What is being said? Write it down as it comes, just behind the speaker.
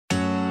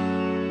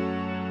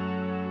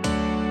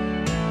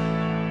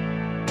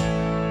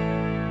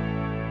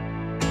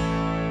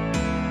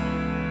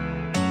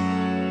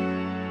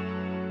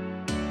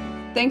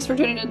Thanks for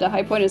tuning into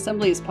High Point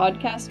Assembly's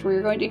podcast, where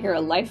you're going to hear a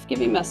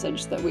life-giving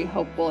message that we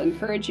hope will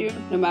encourage you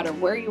no matter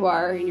where you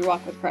are in your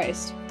walk with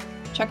Christ.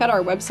 Check out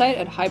our website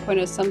at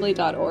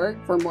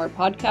highpointassembly.org for more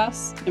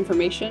podcasts,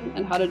 information,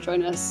 and how to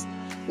join us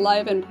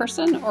live in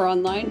person or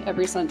online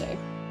every Sunday.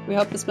 We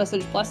hope this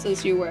message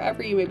blesses you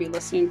wherever you may be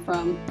listening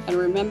from, and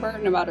remember,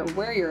 no matter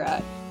where you're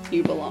at,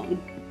 you belong.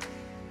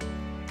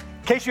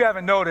 In case you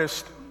haven't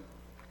noticed,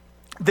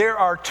 there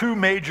are two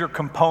major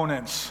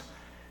components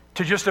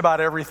to just about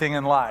everything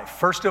in life.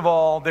 First of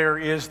all, there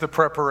is the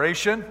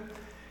preparation,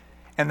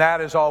 and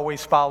that is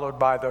always followed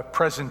by the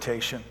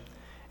presentation.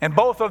 And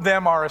both of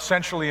them are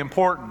essentially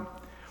important.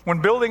 When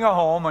building a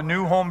home, a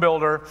new home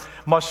builder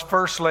must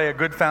first lay a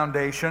good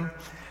foundation.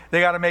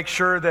 They got to make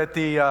sure that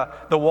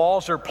the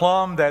walls are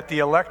plumbed, that the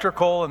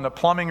electrical and the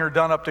plumbing are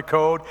done up to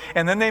code,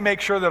 and then they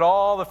make sure that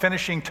all the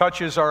finishing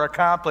touches are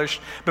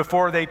accomplished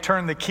before they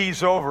turn the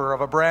keys over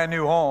of a brand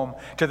new home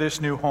to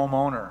this new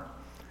homeowner.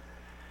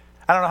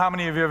 I don't know how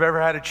many of you have ever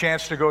had a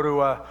chance to go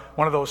to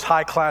one of those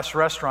high-class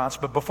restaurants,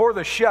 but before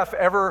the chef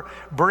ever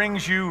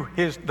brings you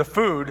the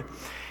food,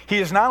 he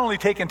has not only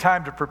taken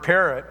time to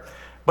prepare it,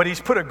 but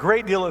he's put a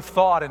great deal of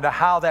thought into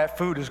how that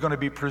food is going to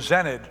be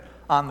presented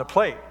on the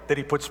plate that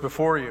he puts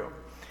before you.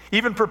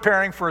 Even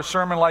preparing for a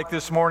sermon like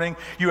this morning,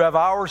 you have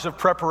hours of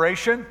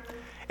preparation,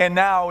 and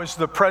now is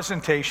the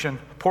presentation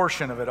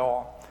portion of it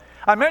all.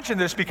 I mention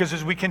this because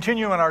as we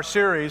continue in our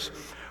series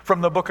from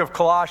the book of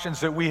Colossians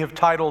that we have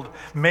titled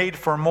Made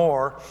for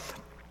More,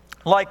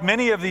 like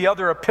many of the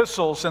other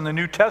epistles in the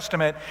New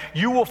Testament,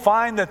 you will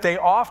find that they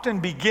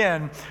often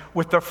begin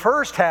with the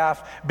first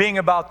half being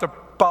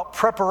about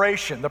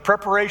preparation, the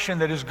preparation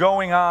that is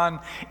going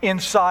on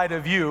inside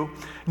of you,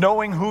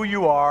 knowing who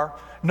you are,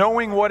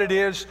 knowing what it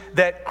is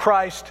that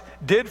Christ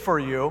did for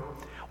you,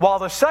 while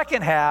the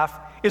second half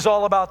is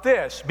all about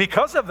this.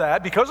 Because of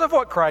that, because of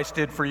what Christ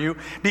did for you,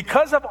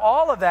 because of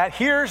all of that,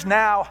 here's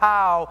now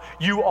how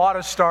you ought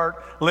to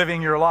start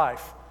living your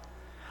life.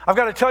 I've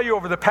got to tell you,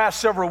 over the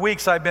past several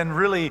weeks, I've been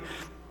really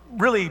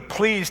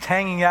pleased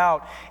hanging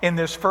out in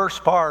this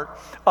first part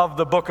of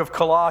the book of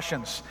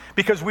Colossians,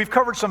 because we've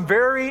covered some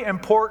very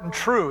important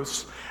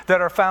truths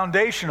that are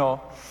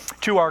foundational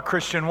to our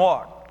Christian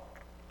walk.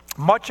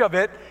 Much of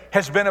it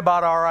has been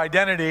about our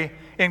identity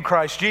in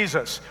Christ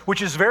Jesus,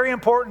 which is a very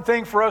important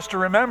thing for us to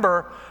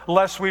remember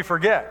lest we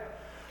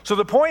forget. So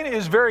the point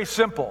is very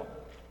simple.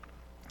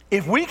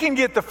 If we can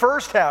get the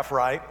first half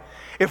right,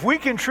 if we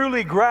can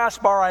truly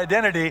grasp our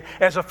identity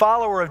as a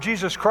follower of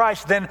Jesus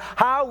Christ, then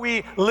how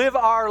we live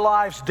our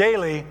lives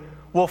daily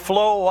will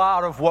flow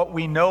out of what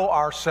we know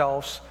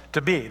ourselves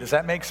to be. Does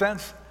that make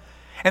sense?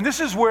 And this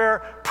is where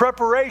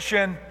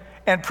preparation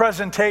and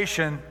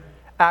presentation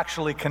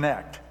actually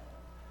connect.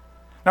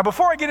 Now,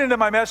 before I get into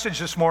my message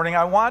this morning,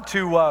 I want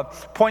to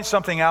point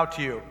something out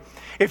to you.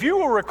 If you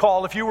will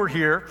recall, if you were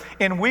here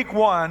in week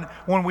 1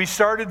 when we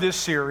started this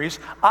series,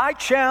 I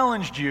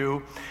challenged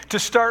you to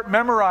start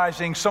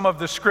memorizing some of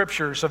the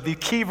scriptures of the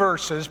key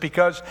verses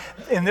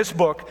in this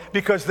book,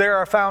 because they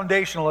are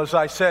foundational, as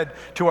I said,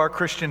 to our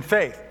Christian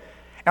faith.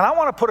 And I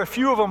want to put a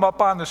few of them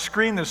up on the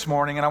screen this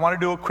morning, and I want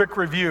to do a quick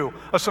review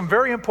of some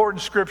very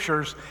important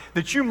scriptures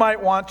that you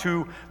might want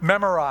to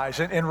memorize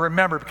and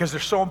remember, because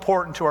they're so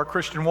important to our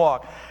Christian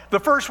walk. The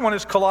first one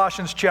is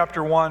Colossians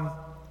chapter 1,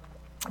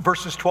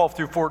 verses 12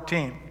 through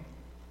 14.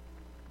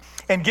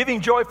 And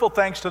giving joyful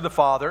thanks to the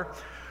Father,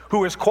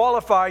 who has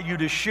qualified you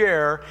to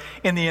share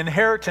in the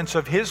inheritance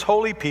of his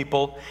holy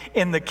people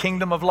in the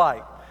kingdom of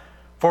light.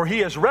 For he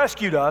has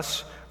rescued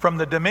us from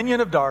the dominion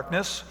of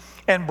darkness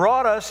and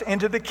brought us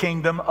into the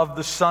kingdom of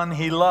the Son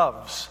he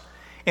loves,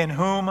 in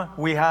whom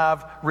we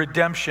have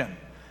redemption,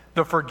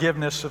 the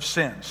forgiveness of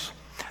sins.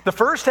 The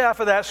first half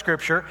of that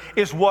scripture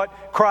is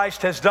what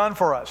Christ has done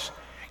for us.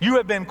 You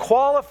have been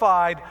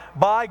qualified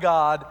by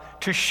God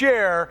to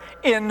share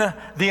in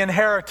the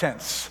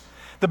inheritance.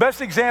 The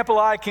best example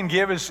I can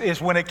give is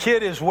when a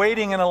kid is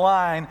waiting in a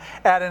line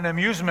at an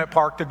amusement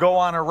park to go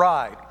on a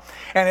ride.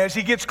 And as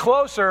he gets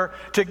closer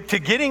to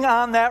getting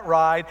on that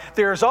ride,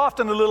 there is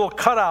often a little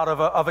cutout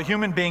of a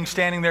human being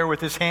standing there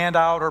with his hand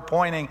out or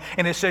pointing,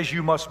 and it says,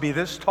 you must be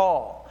this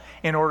tall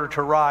in order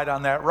to ride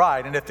on that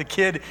ride. And if the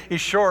kid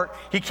is short,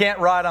 he can't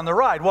ride on the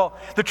ride. Well,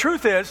 the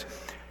truth is,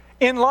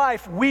 in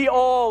life, we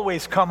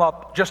always come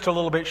up just a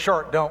little bit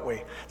short, don't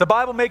we? The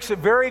Bible makes it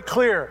very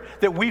clear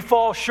that we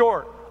fall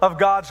short of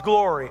God's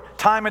glory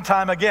time and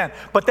time again.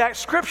 But that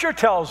scripture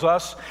tells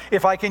us,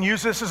 if I can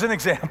use this as an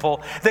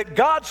example, that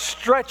God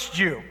stretched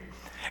you.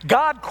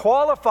 God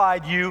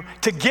qualified you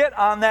to get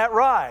on that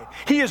ride.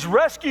 He has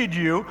rescued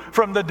you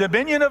from the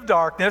dominion of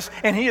darkness,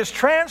 and he has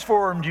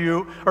transferred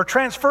you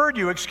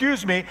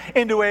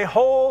into a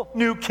whole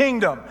new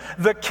kingdom,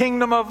 the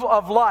kingdom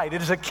of light.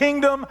 It is a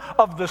kingdom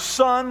of the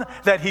Son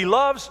that he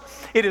loves.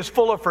 It is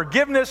full of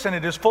forgiveness and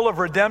it is full of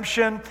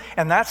redemption,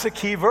 and that's a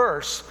key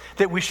verse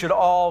that we should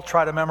all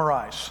try to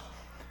memorize.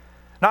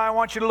 Now I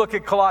want you to look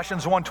at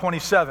Colossians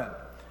 1:27.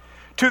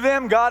 To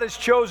them God has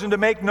chosen to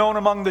make known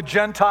among the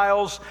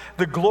Gentiles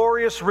the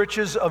glorious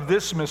riches of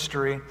this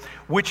mystery,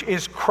 which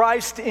is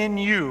Christ in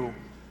you,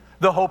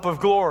 the hope of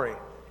glory.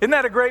 Isn't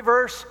that a great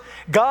verse?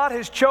 God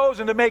has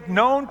chosen to make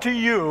known to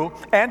you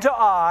and to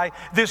I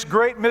this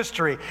great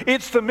mystery.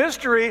 It's the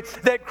mystery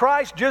that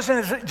Christ just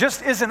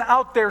isn't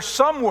out there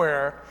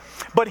somewhere,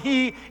 but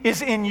he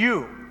is in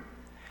you.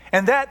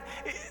 And that's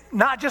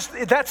not just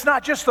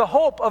the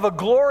hope of a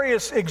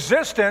glorious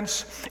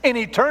existence in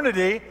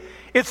eternity.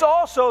 It's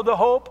also the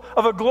hope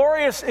of a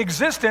glorious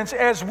existence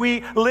as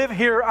we live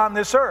here on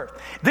this earth.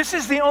 This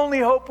is the only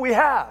hope we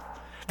have,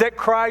 that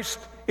Christ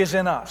is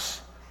in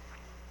us.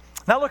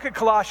 Now look at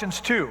Colossians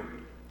 2,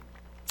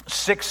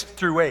 6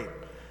 through 8.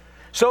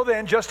 So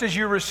then, just as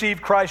you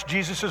received Christ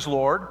Jesus as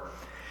Lord,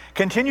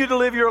 continue to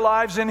live your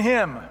lives in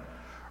him,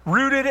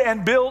 rooted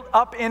and built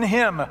up in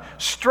him,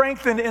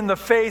 strengthened in the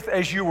faith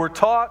as you were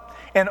taught,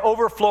 and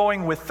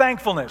overflowing with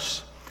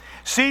thankfulness.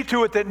 See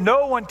to it that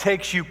no one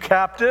takes you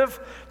captive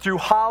through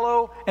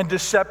hollow and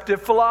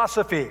deceptive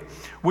philosophy,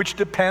 which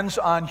depends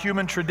on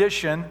human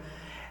tradition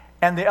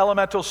and the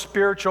elemental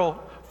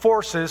spiritual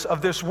forces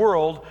of this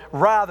world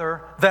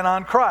rather than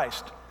on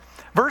Christ.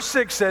 Verse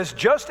 6 says,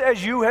 just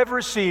as you have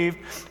received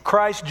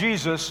Christ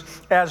Jesus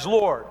as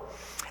Lord.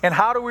 And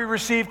how do we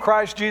receive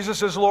Christ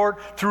Jesus as Lord?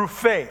 Through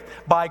faith.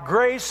 By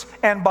grace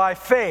and by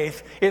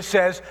faith, it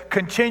says,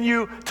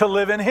 continue to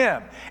live in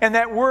him. And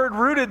that word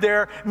rooted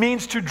there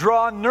means to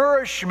draw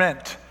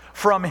nourishment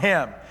from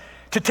him,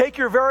 to take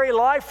your very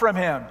life from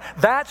him.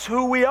 That's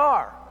who we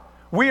are.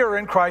 We are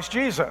in Christ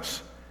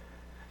Jesus.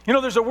 You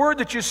know, there's a word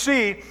that you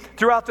see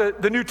throughout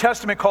the New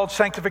Testament called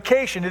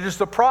sanctification. It is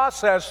the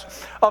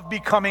process of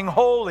becoming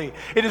holy.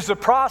 It is the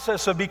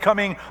process of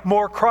becoming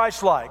more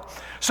Christ-like.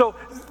 So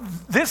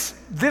this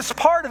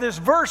part of this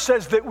verse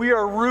says that we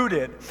are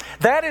rooted.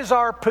 That is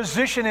our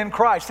position in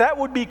Christ. That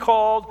would be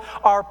called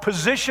our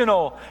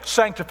positional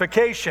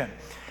sanctification.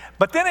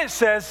 But then it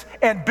says,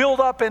 and build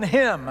up in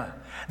him.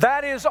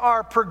 That is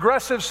our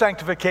progressive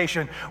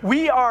sanctification.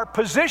 We are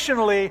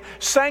positionally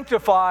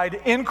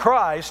sanctified in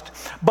Christ,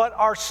 but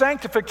our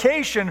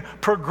sanctification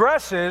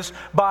progresses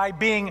by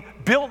being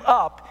built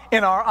up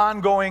in our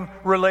ongoing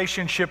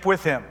relationship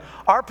with him.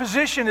 Our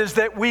position is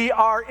that we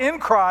are in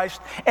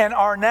Christ and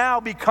are now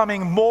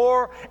becoming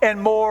more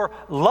and more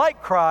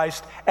like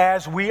Christ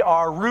as we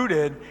are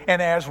rooted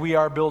and as we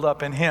are built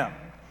up in him.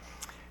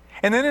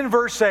 And then in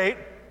verse 8,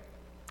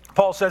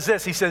 Paul says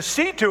this. He says,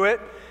 see to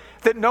it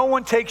that no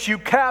one takes you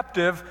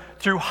captive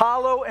through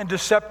hollow and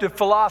deceptive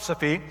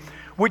philosophy,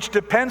 which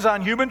depends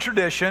on human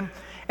tradition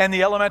and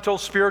the elemental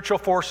spiritual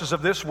forces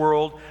of this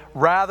world,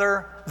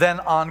 rather than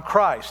on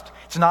Christ.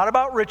 It's not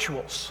about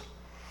rituals.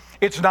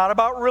 It's not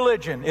about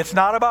religion. It's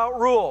not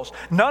about rules.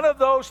 None of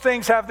those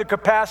things have the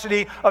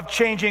capacity of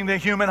changing the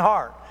human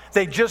heart.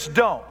 They just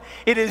don't.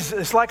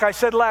 It's like I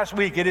said last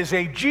week, it is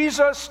a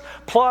Jesus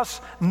plus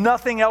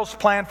nothing else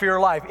plan for your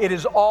life. It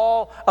is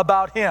all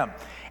about him.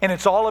 And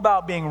it's all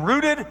about being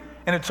rooted,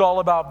 and it's all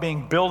about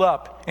being built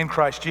up in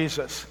Christ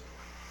Jesus.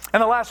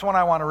 And the last one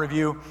I want to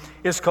review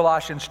is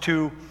Colossians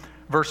 2,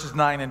 verses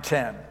 9 and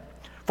 10.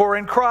 For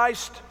in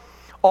Christ,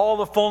 all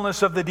the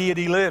fullness of the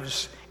deity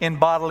lives in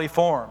bodily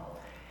form.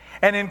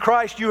 And in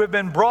Christ you have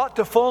been brought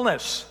to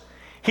fullness.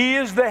 He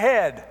is the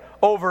head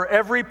over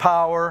every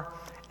power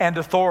and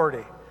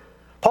authority.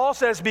 Paul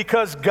says,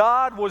 because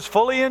God was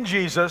fully in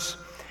Jesus,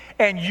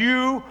 and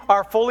you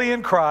are fully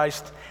in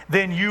Christ,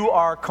 then you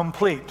are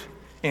complete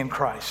in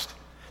Christ.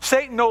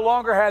 Satan no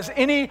longer has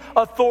any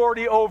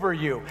authority over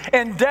you,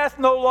 and death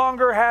no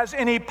longer has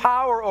any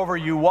power over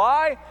you.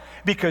 Why?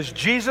 Because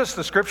Jesus,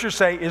 the scriptures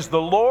say, is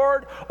the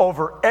Lord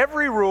over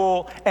every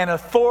rule and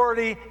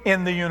authority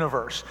in the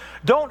universe.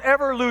 Don't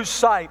ever lose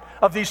sight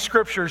of these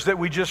scriptures that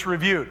we just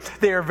reviewed.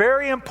 They are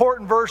very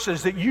important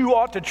verses that you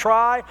ought to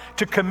try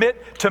to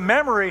commit to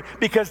memory,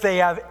 because they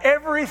have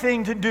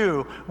everything to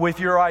do with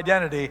your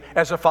identity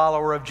as a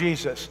follower of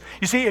Jesus.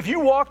 You see, if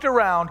you walked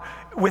around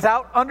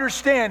without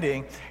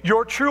understanding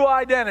your true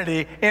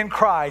identity in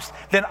Christ,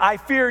 then I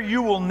fear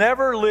you will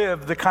never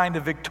live the kind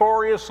of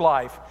victorious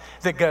life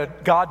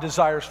that God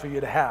desires for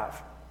you to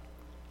have.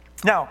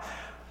 Now,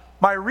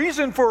 my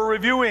reason for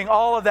reviewing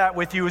all of that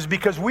with you is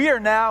because we are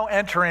now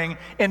entering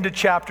into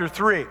chapter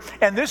 3.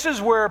 And this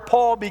is where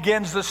Paul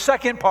begins the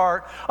second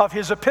part of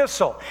his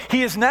epistle.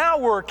 He is now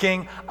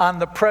working on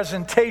the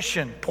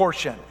presentation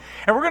portion.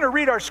 And we're going to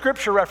read our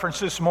scripture reference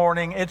this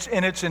morning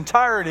in its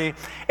entirety,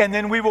 and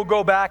then we will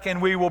go back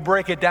and we will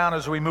break it down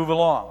as we move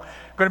along.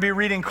 We're going to be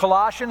reading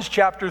Colossians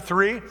chapter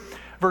 3,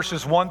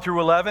 verses 1 through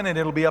 11, and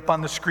it'll be up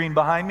on the screen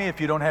behind me. If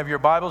you don't have your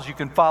Bibles, you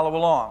can follow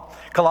along.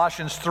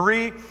 Colossians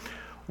 3,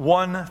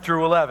 1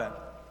 through 11.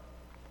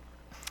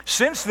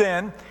 Since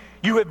then,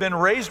 you have been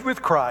raised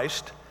with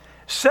Christ.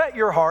 Set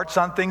your hearts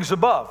on things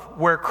above,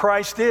 where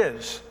Christ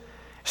is,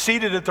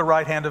 seated at the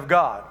right hand of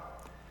God.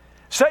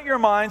 Set your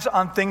minds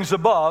on things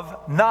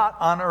above, not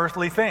on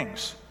earthly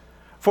things.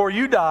 For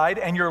you died,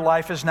 and your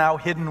life is now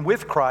hidden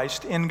with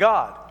Christ in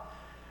God.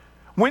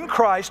 When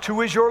Christ,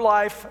 who is your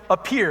life,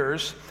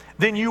 appears,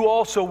 then you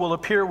also will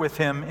appear with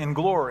him in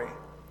glory.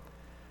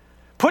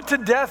 Put to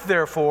death,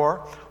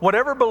 therefore,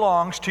 whatever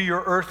belongs to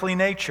your earthly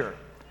nature: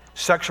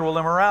 sexual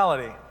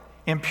immorality,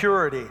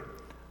 impurity,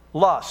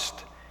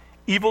 lust,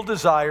 evil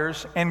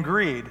desires, and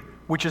greed,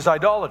 which is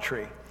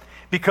idolatry.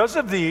 Because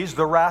of these,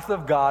 the wrath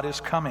of God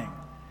is coming.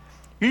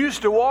 You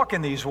used to walk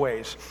in these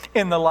ways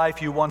in the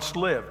life you once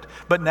lived,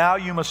 but now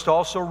you must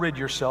also rid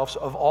yourselves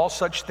of all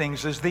such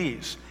things as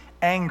these: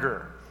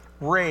 anger,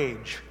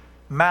 rage,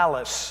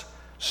 malice,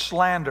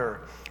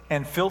 slander,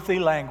 and filthy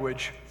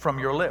language from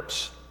your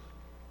lips.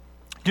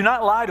 Do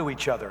not lie to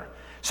each other,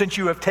 since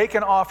you have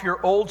taken off your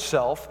old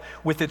self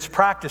with its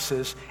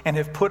practices and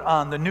have put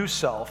on the new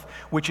self,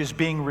 which is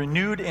being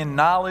renewed in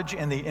knowledge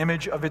in the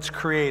image of its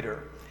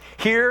Creator.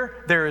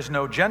 Here there is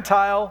no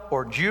Gentile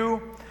or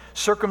Jew,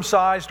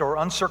 circumcised or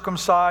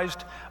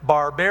uncircumcised,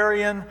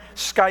 barbarian,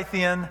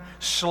 Scythian,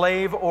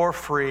 slave or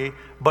free,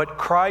 but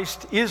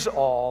Christ is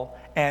all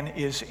and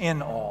is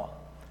in all.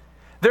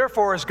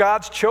 Therefore, as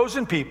God's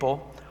chosen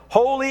people,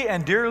 holy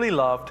and dearly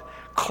loved,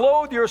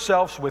 clothe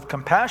yourselves with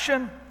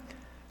compassion,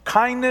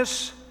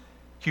 kindness,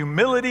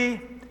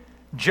 humility,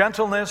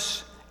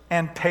 gentleness,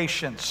 and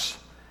patience.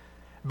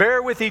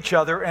 Bear with each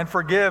other and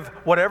forgive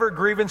whatever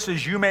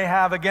grievances you may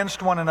have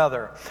against one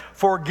another.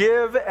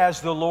 Forgive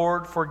as the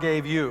Lord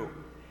forgave you.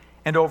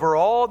 And over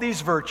all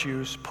these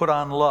virtues put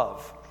on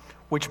love,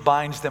 which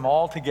binds them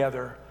all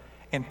together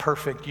in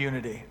perfect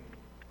unity.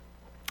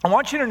 I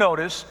want you to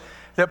notice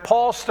that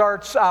Paul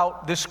starts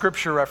out this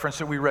scripture reference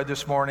that we read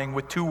this morning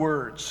with two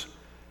words: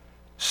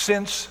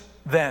 since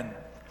then.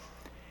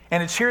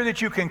 And it's here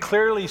that you can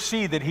clearly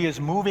see that he is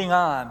moving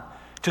on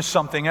to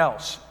something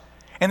else.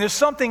 And this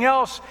something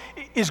else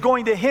is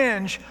going to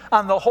hinge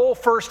on the whole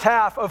first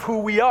half of who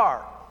we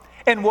are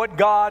and what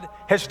God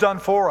has done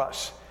for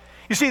us.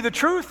 You see, the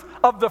truth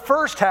of the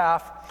first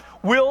half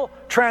will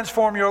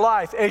transform your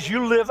life as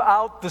you live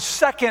out the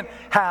second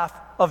half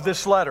of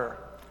this letter.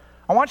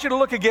 I want you to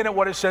look again at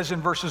what it says in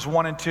verses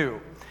 1 and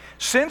 2.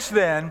 Since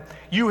then,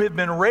 you have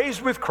been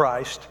raised with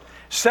Christ.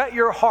 Set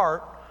your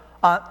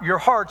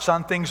hearts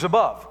on things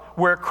above,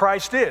 where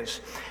Christ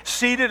is,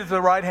 seated at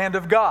the right hand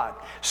of God.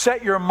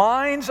 Set your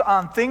minds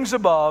on things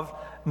above,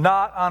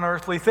 not on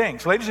earthly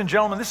things. Ladies and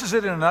gentlemen, this is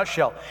it in a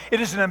nutshell.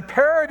 It is an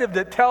imperative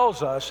that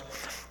tells us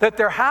that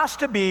there has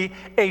to be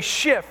a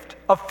shift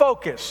of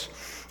focus.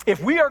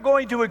 If we are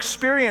going to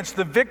experience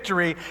the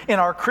victory in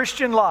our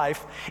Christian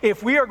life,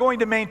 if we are going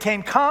to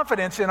maintain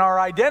confidence in our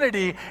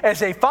identity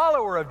as a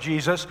follower of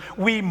Jesus,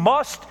 we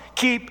must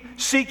keep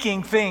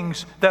seeking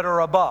things that are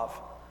above.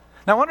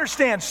 Now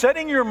understand,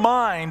 setting your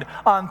mind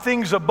on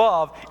things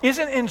above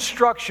isn't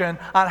instruction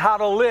on how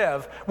to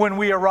live when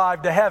we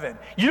arrive to heaven.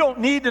 You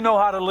don't need to know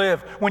how to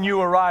live when you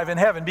arrive in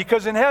heaven,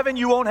 because in heaven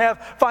you won't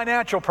have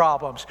financial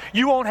problems.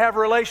 You won't have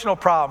relational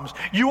problems.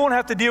 You won't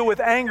have to deal with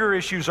anger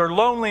issues or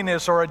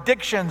loneliness or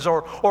addictions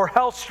or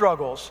health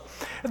struggles.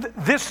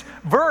 This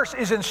verse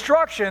is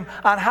instruction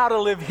on how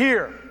to live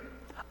here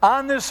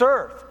on this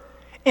earth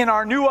in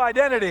our new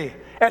identity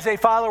as a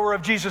follower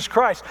of Jesus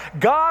Christ.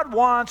 God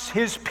wants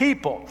His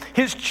people,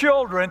 His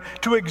children,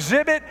 to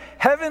exhibit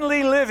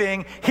heavenly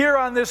living here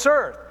on this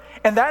earth.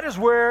 And that is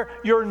where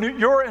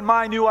your and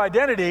my new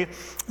identity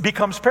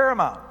becomes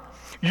paramount.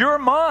 Your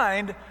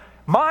mind,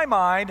 my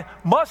mind,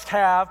 must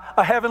have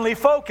a heavenly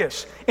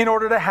focus in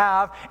order to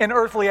have an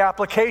earthly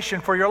application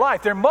for your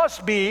life. There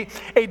must be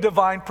a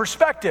divine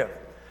perspective.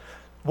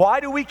 Why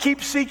do we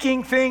keep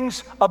seeking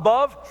things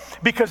above?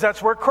 Because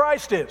that's where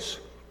Christ is.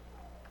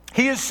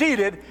 He is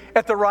seated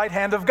at the right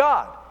hand of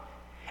God.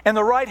 And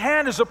the right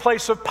hand is a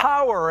place of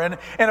power and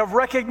of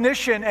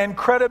recognition and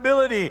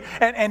credibility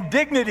and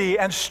dignity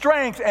and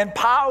strength and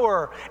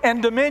power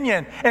and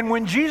dominion. And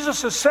when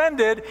Jesus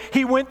ascended,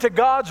 He went to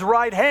God's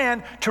right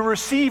hand to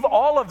receive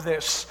all of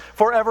this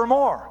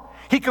forevermore.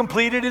 He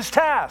completed His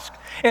task.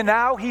 And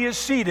now He is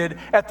seated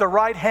at the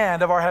right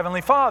hand of our Heavenly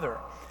Father.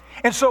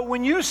 And so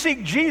when you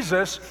seek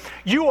Jesus,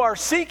 you are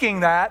seeking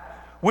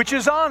that which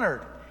is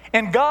honored.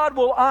 And God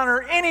will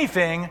honor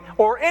anything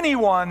or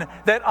anyone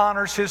that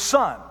honors His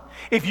Son.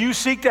 If you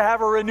seek to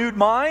have a renewed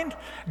mind,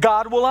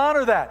 God will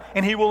honor that,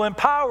 and He will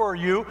empower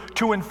you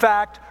to, in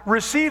fact,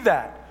 receive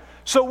that.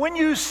 So when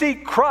you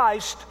seek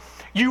Christ,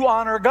 you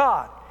honor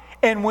God.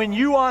 And when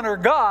you honor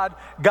God,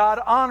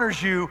 God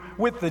honors you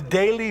with the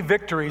daily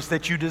victories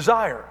that you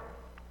desire.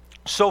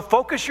 So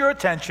focus your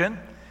attention,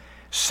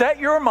 set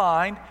your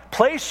mind,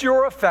 place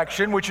your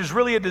affection, which is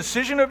really a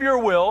decision of your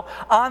will,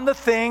 on the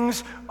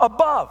things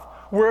above,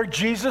 where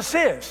Jesus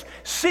is,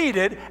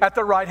 seated at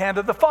the right hand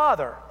of the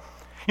Father.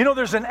 You know,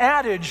 there's an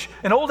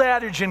old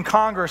adage in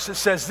Congress that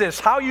says this: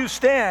 how you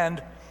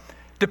stand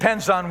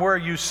depends on where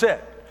you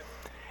sit.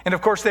 And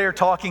of course, they are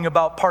talking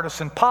about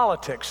partisan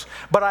politics.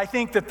 But I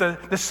think that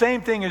the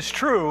same thing is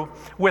true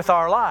with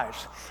our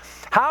lives.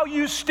 How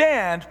you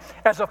stand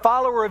as a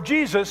follower of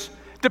Jesus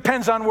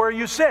depends on where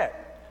you sit.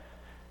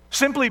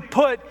 Simply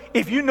put,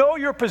 if you know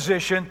your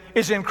position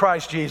is in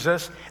Christ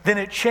Jesus, then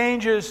it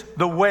changes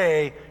the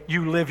way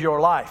you live your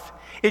life.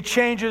 It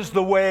changes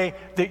the way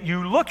that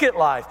you look at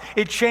life.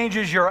 It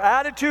changes your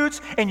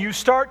attitudes, and you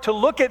start to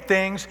look at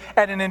things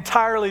at an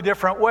entirely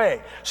different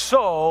way.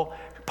 So,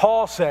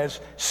 Paul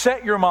says,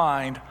 set your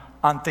mind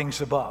on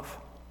things above.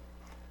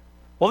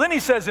 Well, then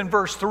he says in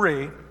verse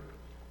 3,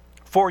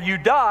 For you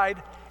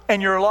died,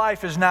 and your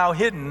life is now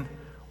hidden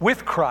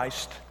with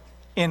Christ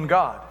in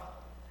God.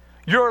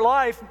 Your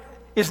life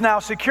is now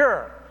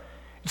secure.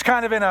 It's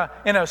kind of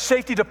in a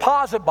safety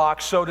deposit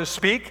box, so to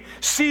speak,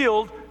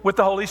 sealed with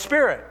the Holy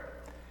Spirit.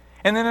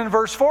 And then in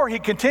verse 4, he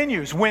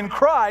continues, when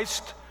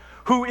Christ,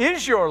 who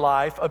is your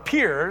life,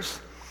 appears,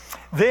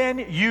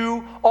 then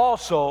you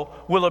also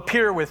will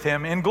appear with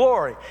him in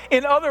glory.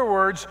 In other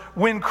words,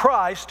 when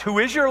Christ, who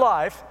is your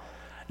life,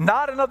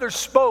 not another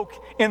spoke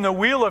in the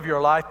wheel of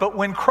your life, but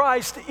when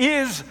Christ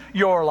is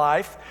your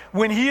life,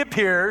 when he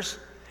appears,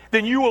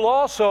 then you will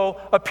also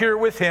appear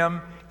with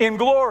him in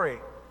glory.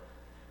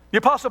 The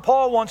Apostle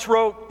Paul once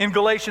wrote in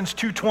Galatians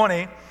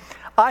 2:20,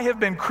 I have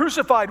been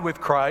crucified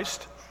with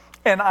Christ,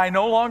 and I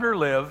no longer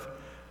live,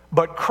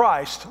 but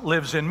Christ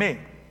lives in me.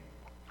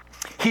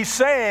 He's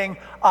saying,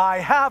 I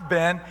have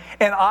been,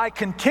 and I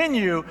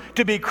continue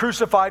to be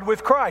crucified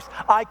with Christ.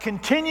 I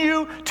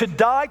continue to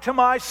die to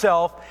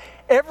myself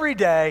every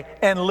day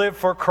and live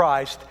for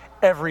Christ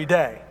every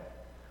day.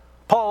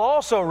 Paul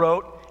also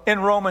wrote in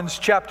Romans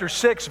chapter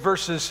 6,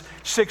 verses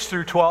 6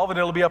 through 12, and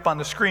it'll be up on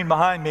the screen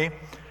behind me,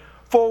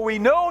 for we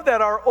know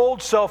that our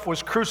old self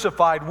was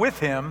crucified with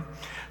him,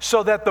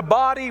 so that the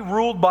body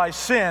ruled by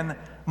sin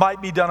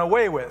might be done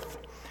away with.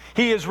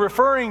 He is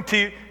referring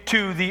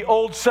to the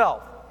old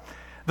self,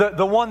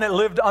 the one that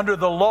lived under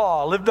the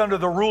law, lived under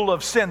the rule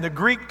of sin. The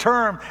Greek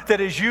term that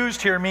is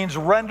used here means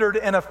rendered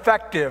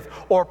ineffective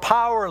or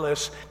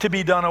powerless to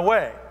be done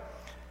away.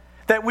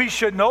 That we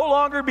should no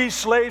longer be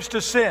slaves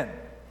to sin,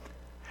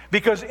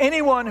 because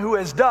anyone who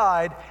has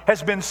died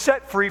has been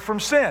set free from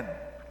sin.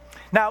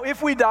 Now,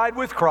 if we died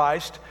with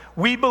Christ,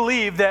 we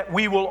believe that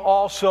we will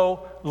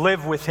also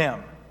live with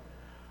him.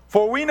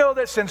 For we know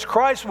that since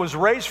Christ was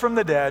raised from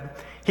the dead,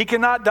 he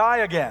cannot die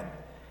again.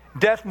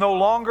 Death no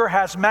longer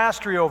has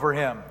mastery over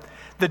him.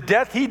 The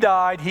death he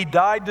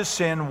died to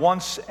sin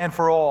once and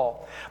for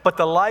all. But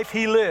the life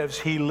he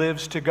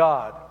lives to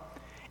God.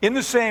 In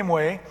the same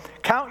way,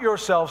 count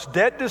yourselves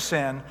dead to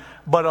sin,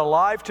 but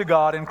alive to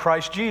God in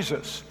Christ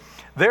Jesus.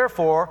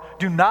 Therefore,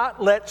 do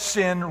not let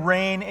sin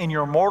reign in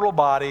your mortal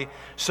body,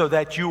 so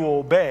that you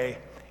obey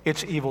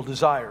its evil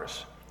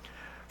desires.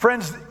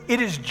 Friends,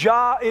 it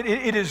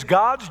is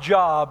God's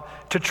job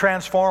to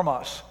transform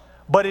us,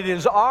 but it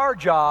is our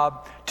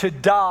job to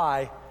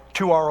die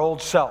to our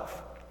old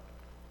self.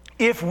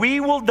 If we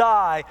will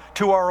die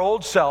to our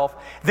old self,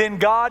 then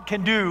God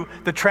can do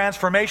the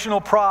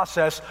transformational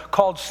process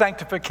called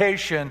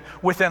sanctification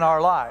within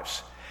our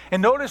lives.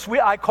 And notice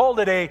I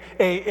called it a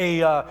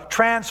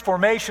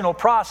transformational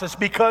process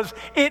because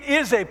it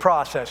is a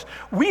process.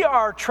 We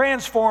are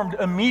transformed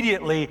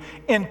immediately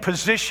in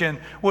position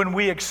when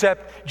we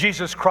accept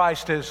Jesus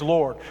Christ as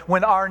Lord,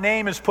 when our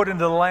name is put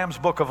into the Lamb's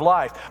Book of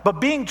Life.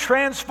 But being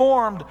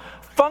transformed,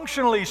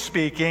 functionally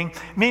speaking,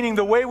 meaning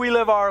the way we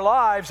live our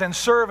lives and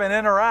serve and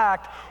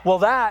interact, well,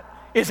 that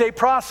is a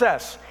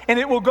process. And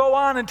it will go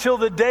on until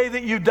the day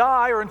that you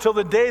die or until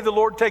the day the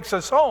Lord takes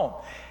us home.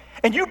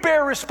 And you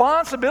bear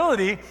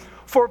responsibility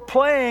for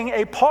playing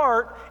a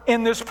part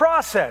in this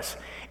process.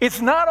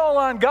 It's not all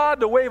on God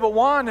to wave a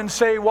wand and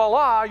say,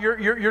 voila,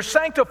 you're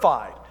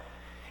sanctified.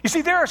 You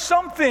see, there are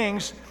some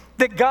things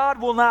that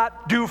God will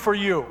not do for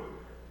you.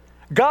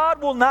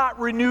 God will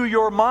not renew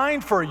your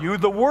mind for you.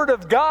 The Word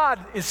of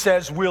God, it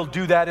says, will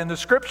do that in the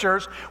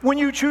Scriptures when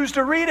you choose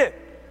to read it,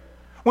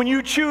 when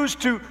you choose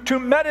to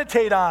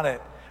meditate on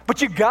it.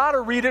 But you got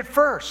to read it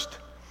first.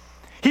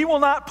 He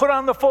will not put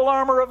on the full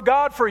armor of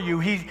God for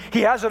you.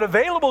 He has it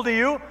available to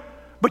you,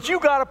 but you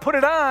got to put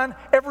it on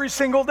every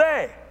single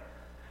day.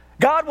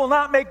 God will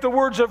not make the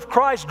words of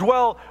Christ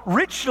dwell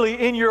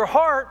richly in your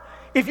heart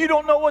if you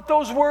don't know what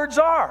those words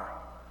are.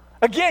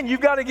 Again,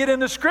 you've got to get in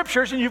the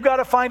Scriptures and you've got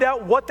to find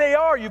out what they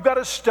are. You've got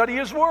to study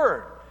His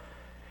Word.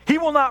 He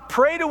will not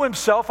pray to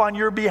Himself on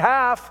your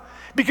behalf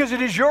because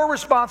it is your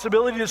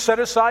responsibility to set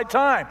aside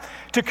time,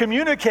 to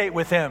communicate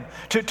with Him,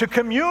 to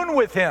commune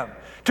with Him,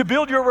 to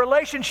build your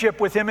relationship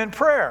with Him in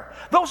prayer.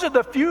 Those are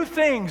the few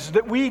things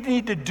that we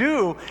need to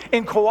do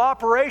in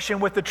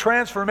cooperation with the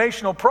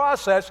transformational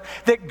process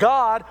that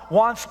God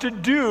wants to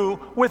do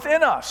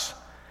within us.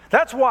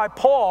 That's why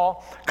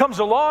Paul comes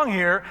along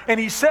here and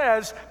he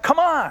says, come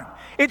on,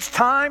 it's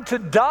time to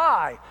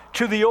die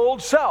to the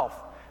old self,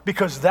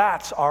 because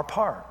that's our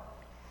part.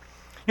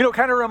 You know, it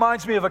kind of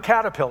reminds me of a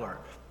caterpillar.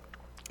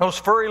 Those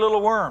furry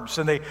little worms,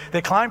 and they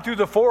climb through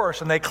the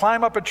forest and they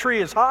climb up a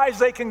tree as high as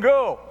they can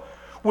go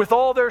with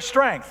all their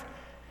strength.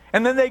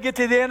 And then they get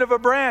to the end of a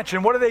branch,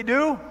 and what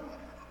do?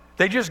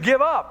 They just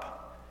give up.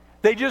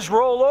 They just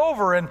roll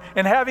over, and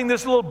having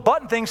this little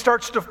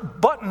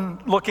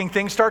button-looking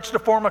thing starts to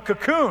form a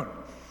cocoon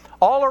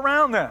all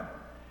around them.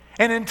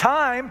 And in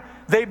time,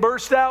 they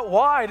burst out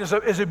wide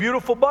as a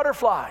beautiful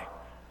butterfly.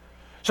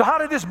 So how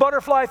did this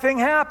butterfly thing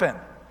happen?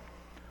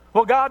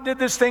 Well, God did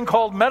this thing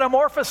called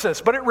metamorphosis,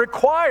 but it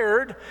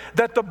required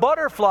that the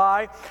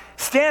butterfly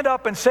stand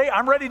up and say,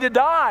 I'm ready to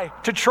die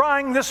to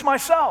trying this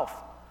myself.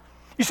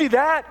 You see,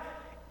 that,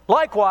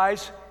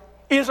 likewise,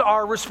 is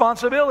our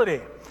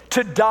responsibility,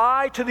 to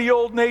die to the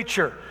old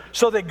nature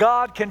so that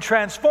God can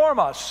transform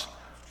us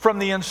from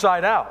the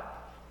inside out.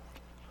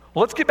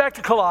 Well, let's get back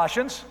to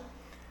Colossians,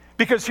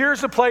 because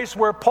here's the place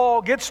where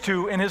Paul gets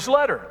to in his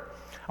letter.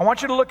 I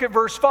want you to look at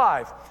verse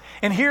 5.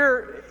 And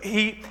here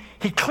he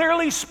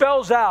clearly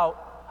spells out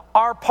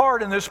our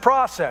part in this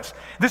process.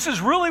 This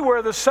is really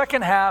where the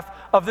second half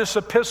of this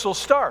epistle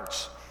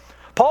starts.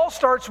 Paul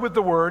starts with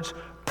the words,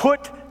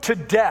 "Put to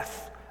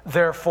death,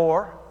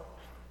 therefore."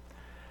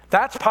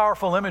 That's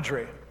powerful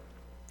imagery.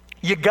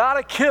 You got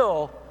to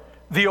kill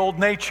the old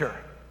nature.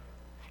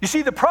 You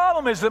see, the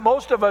problem is that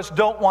most of us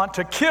don't want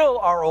to kill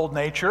our old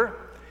nature.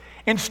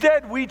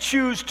 Instead, we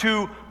choose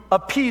to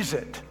appease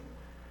it.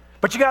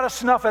 But you got to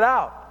snuff it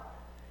out.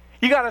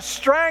 You got to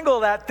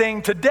strangle that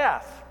thing to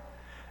death.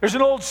 There's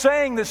an old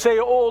saying that say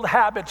old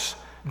habits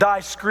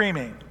die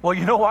screaming. Well,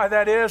 you know why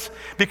that is?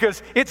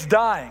 Because it's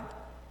dying,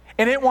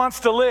 and it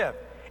wants to live,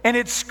 and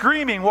it's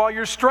screaming while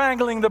you're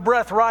strangling the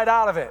breath right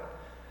out of it.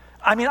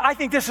 I mean, I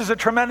think this is a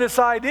tremendous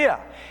idea.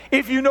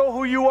 If you know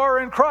who you are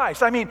in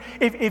Christ. I mean,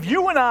 if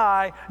you and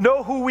I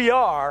know who we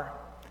are,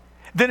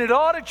 then it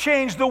ought to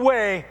change the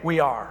way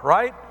we are,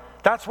 right?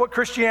 That's what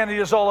Christianity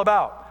is all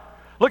about.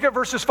 Look at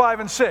verses 5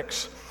 and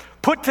 6.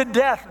 "Put to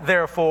death,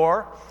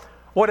 therefore,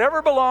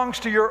 whatever belongs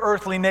to your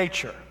earthly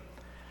nature: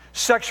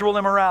 sexual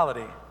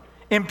immorality,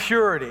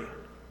 impurity,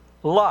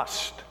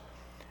 lust,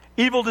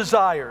 evil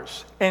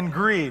desires, and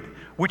greed,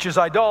 which is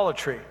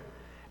idolatry.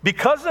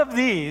 Because of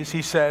these,"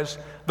 he says,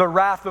 "the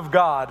wrath of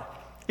God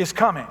is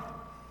coming."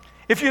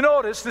 If you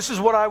notice, this is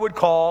what I would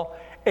call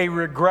a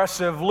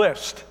regressive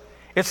list.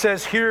 It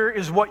says, here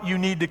is what you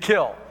need to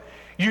kill.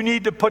 You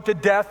need to put to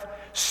death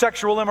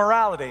sexual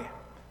immorality.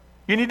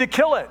 You need to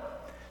kill it.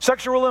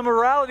 Sexual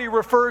immorality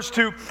refers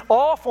to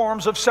all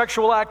forms of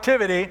sexual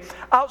activity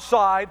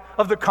outside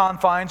of the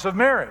confines of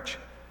marriage.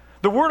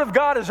 The Word of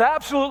God is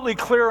absolutely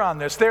clear on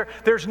this.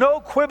 There's no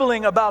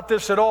quibbling about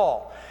this at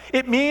all.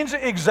 It means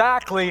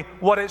exactly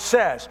what it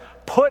says.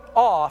 Put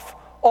off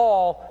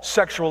all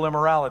sexual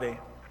immorality.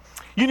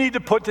 You need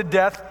to put to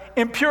death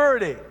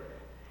impurity.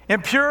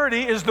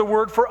 Impurity is the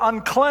word for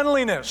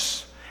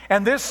uncleanliness.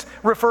 And this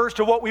refers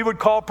to what we would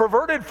call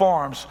perverted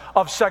forms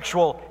of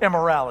sexual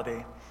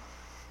immorality.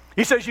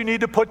 He says you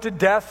need to put to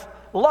death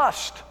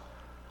lust.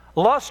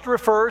 Lust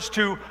refers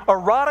to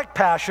erotic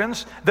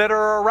passions that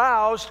are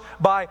aroused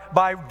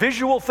by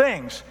visual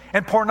things.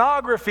 And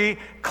pornography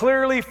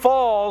clearly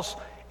falls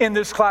in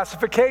this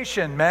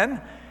classification,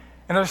 men.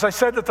 And as I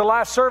said at the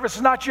last service,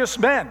 it's not just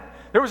men.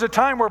 There was a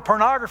time where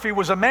pornography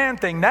was a man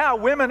thing. Now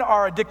women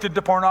are addicted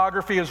to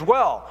pornography as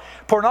well.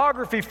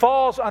 Pornography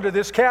falls under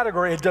this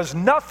category. It does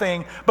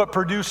nothing but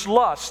produce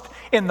lust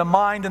in the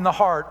mind and the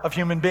heart of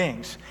human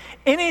beings.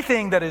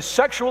 Anything that is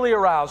sexually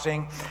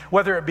arousing,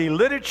 whether it be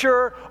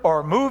literature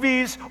or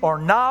movies or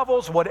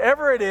novels,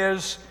 whatever it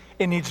is,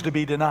 it needs to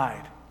be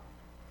denied.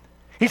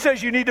 He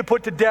says you need to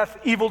put to death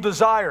evil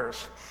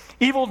desires.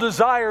 Evil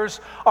desires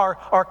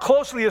are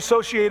closely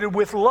associated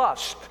with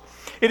lust.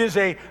 It is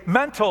a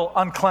mental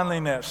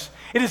uncleanliness.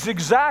 It is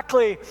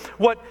exactly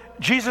what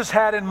Jesus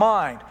had in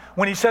mind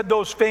when he said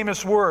those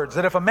famous words,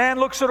 that if a man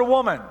looks at a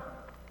woman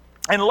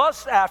and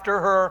lusts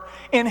after her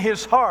in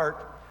his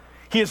heart,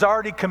 he has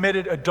already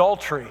committed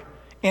adultery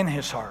in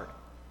his heart.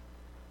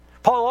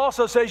 Paul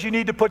also says you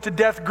need to put to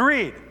death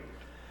greed.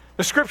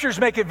 The scriptures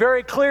make it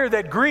very clear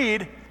that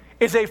greed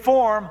is a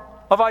form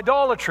of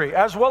idolatry,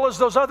 as well as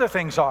those other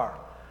things are.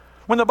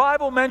 When the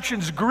Bible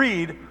mentions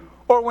greed,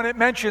 or when it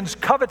mentions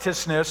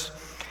covetousness,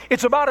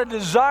 it's about a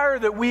desire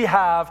that we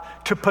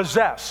have to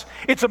possess.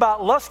 It's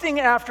about lusting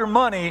after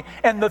money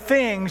and the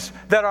things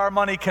that our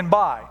money can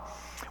buy.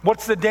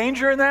 What's the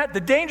danger in that?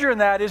 The danger in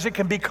that is it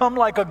can become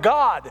like a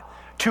god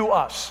to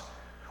us.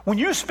 When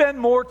you spend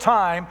more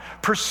time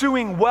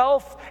pursuing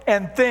wealth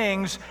and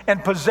things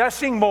and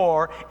possessing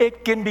more,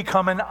 it can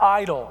become an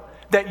idol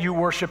that you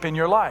worship in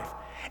your life.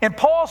 And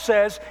Paul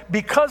says,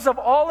 because of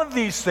all of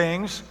these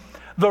things,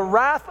 the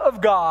wrath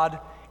of God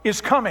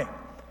is coming.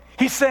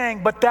 He's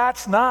saying, but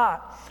that's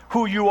not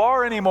who you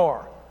are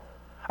anymore.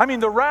 I mean,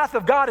 the wrath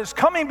of God is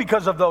coming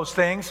because of those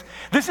things.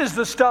 This is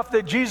the stuff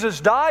that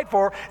Jesus died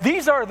for.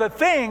 These are the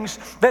things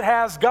that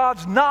has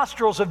God's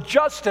nostrils of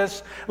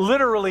justice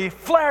literally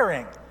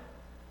flaring.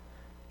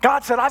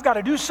 God said, I've got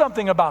to do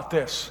something about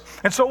this.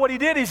 And so what he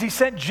did is he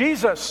sent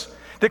Jesus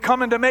to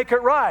come and to make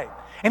it right.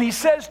 And he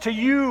says to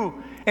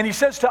you, and he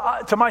says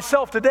to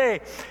myself today,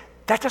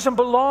 that doesn't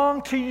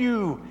belong to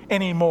you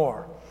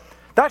anymore.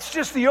 That's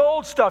just the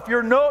old stuff,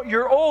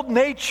 your old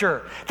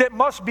nature that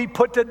must be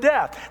put to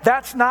death.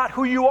 That's not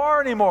who you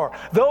are anymore.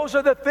 Those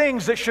are the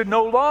things that should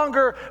no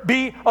longer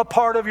be a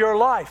part of your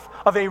life,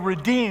 of a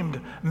redeemed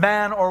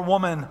man or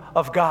woman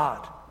of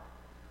God.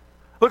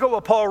 Look at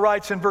what Paul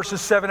writes in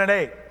verses 7 and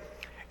 8.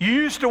 You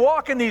used to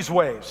walk in these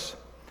ways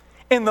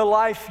in the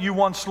life you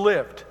once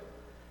lived,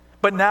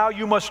 but now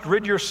you must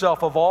rid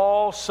yourself of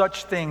all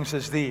such things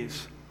as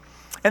these.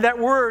 And that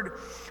word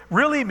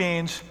really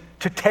means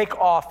to take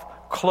off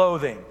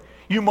clothing.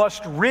 You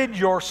must rid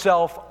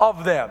yourself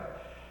of them.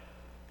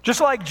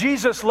 Just like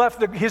Jesus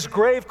left his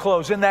grave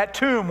clothes in that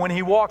tomb when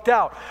he walked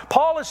out.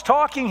 Paul is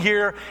talking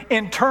here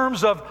in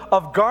terms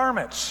of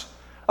garments,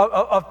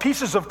 of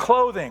pieces of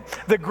clothing.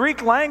 The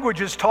Greek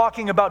language is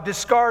talking about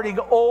discarding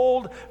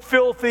old,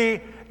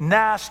 filthy,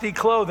 nasty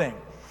clothing.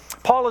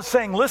 Paul is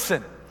saying,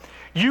 listen,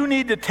 you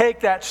need to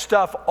take that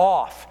stuff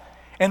off.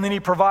 And then he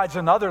provides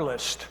another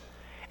list.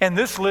 And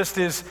this list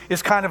is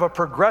kind of a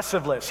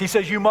progressive list. He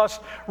says you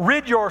must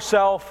rid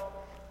yourself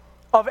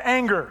of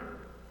anger.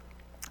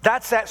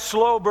 That's that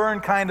slow burn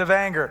kind of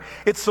anger.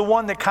 It's the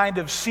one that kind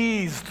of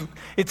seethes,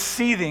 it's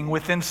seething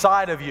within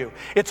inside of you.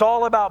 It's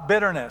all about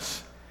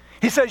bitterness.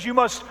 He says you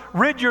must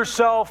rid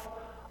yourself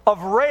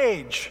of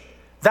rage.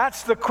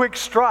 That's the quick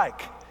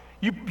strike.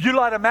 You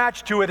light a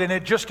match to it and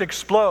it just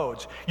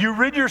explodes. You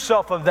rid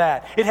yourself of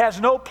that. It has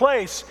no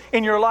place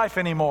in your life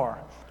anymore.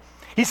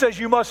 He says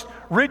you must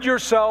rid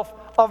yourself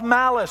of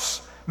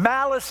malice.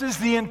 Malice is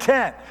the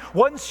intent.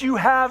 Once you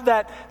have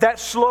that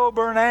slow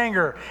burn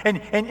anger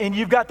and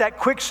you've got that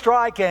quick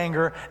strike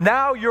anger,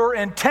 now your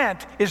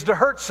intent is to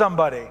hurt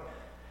somebody.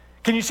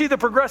 Can you see the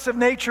progressive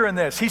nature in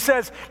this? He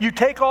says you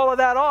take all of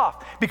that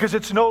off because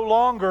it's no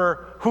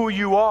longer who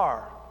you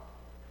are.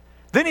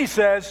 Then he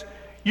says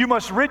you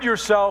must rid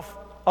yourself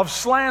of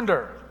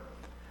slander.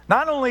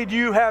 Not only do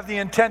you have the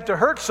intent to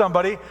hurt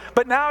somebody,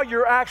 but now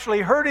you're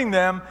actually hurting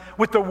them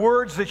with the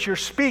words that you're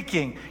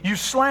speaking. You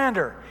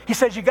slander. He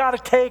says you got to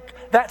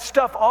take that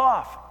stuff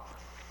off.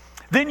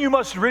 Then you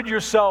must rid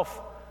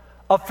yourself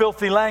of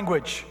filthy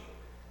language.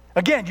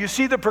 Again, you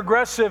see the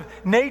progressive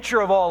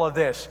nature of all of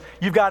this.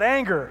 You've got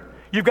anger,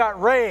 you've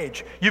got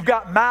rage, you've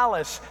got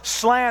malice,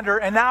 slander,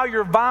 and now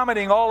you're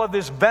vomiting all of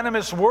this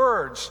venomous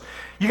words.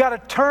 You got to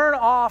turn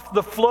off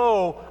the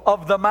flow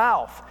of the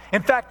mouth.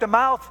 In fact, the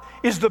mouth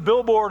is the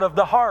billboard of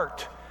the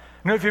heart.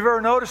 And if you've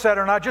ever noticed that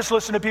or not, just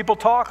listen to people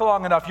talk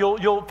long enough.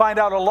 You'll find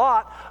out a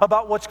lot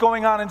about what's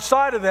going on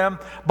inside of them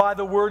by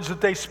the words that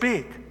they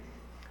speak.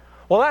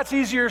 Well, that's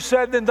easier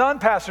said than done,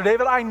 Pastor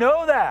David. I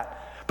know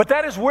that. But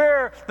that is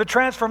where the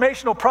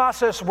transformational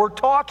process we're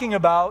talking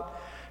about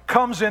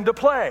comes into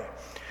play.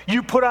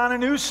 You put on a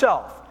new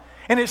self.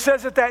 And it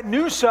says that that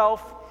new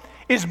self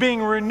is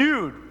being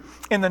renewed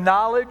in the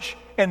knowledge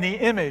and the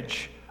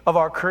image of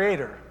our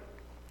Creator.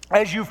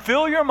 As you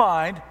fill your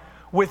mind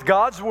with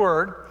God's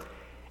Word,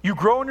 you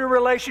grow in your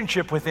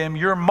relationship with Him,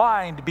 your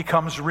mind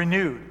becomes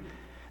renewed.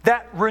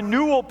 That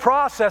renewal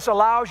process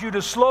allows you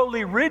to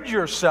slowly rid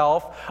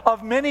yourself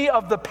of many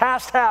of the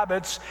past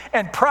habits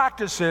and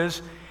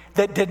practices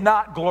that did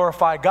not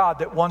glorify God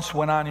that once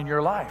went on in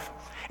your life.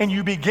 And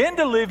you begin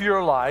to live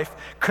your life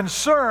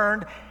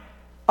concerned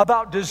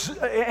about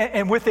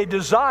and with a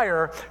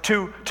desire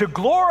to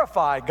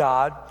glorify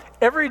God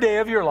every day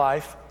of your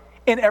life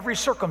in every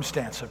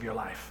circumstance of your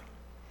life.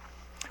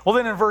 Well,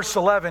 then in verse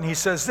 11, he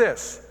says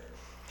this,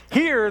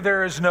 here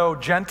there is no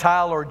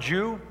Gentile or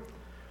Jew,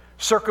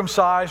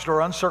 circumcised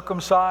or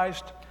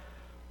uncircumcised,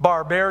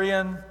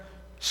 barbarian,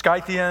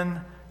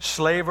 Scythian,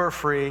 slave or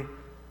free,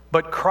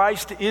 but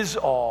Christ is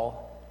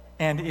all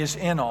and is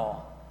in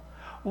all.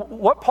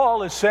 What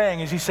Paul is saying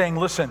is he's saying,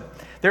 listen,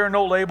 there are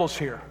no labels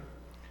here.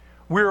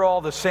 We're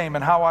all the same,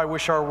 and how I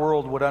wish our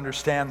world would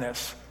understand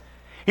this.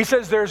 He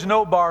says there's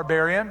no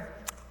barbarian.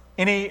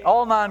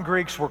 All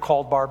non-Greeks were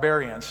called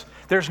barbarians.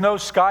 There's no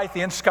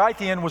Scythian.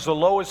 Scythian was the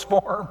lowest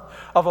form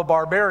of a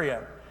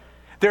barbarian.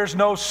 There's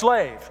no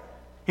slave.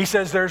 He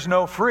says there's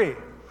no free.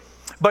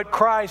 But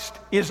Christ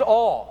is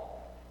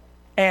all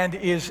and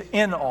is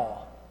in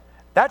all.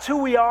 That's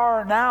who we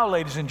are now,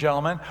 ladies and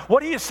gentlemen.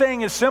 What he is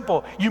saying is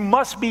simple. You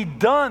must be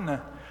done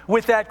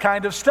with that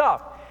kind of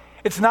stuff.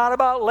 It's not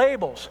about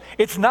labels.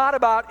 It's not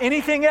about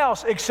anything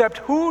else except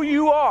who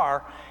you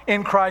are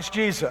in Christ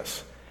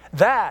Jesus.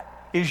 That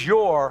is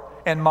your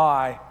and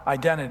my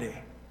identity.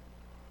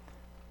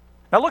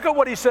 Now look at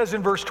what he says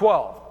in verse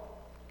 12.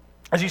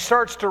 As he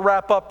starts to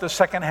wrap up the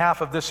second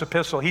half of this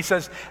epistle, he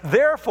says,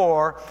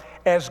 therefore,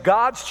 as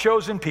God's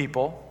chosen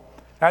people,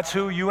 that's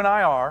who you and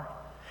I are,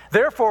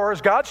 therefore, as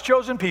God's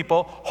chosen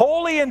people,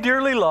 holy and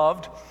dearly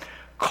loved,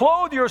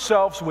 clothe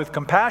yourselves with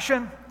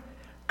compassion,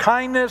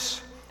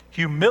 kindness,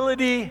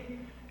 humility,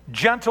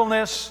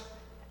 gentleness,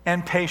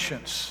 and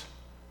patience.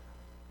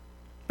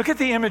 Look at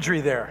the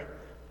imagery there.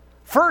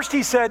 First,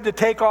 he said to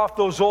take off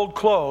those old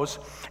clothes,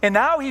 and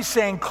now he's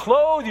saying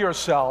clothe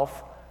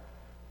yourself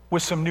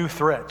with some new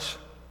threads.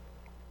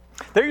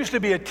 There used to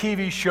be a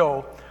TV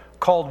show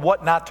called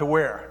What Not to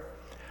Wear.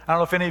 I don't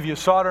know if any of you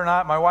saw it or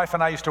not. My wife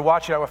and I used to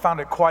watch it. I found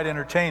it quite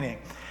entertaining.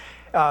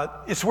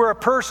 It's where a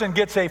person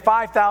gets a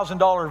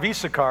 $5,000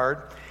 Visa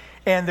card,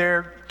 and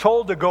they're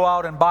told to go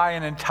out and buy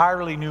an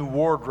entirely new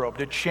wardrobe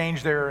to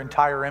change their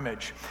entire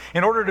image.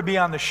 In order to be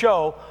on the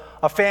show,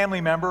 a family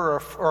member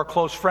or a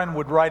close friend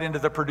would write into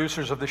the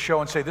producers of the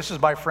show and say, this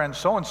is my friend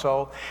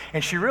so-and-so,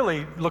 and she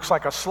really looks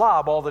like a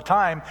slob all the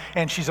time,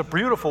 and she's a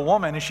beautiful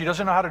woman, and she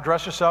doesn't know how to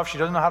dress herself, she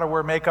doesn't know how to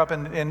wear makeup,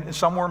 and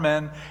some were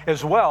men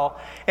as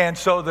well. And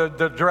so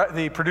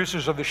the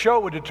producers of the show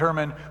would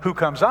determine who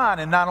comes on,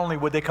 and not only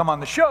would they come on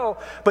the show,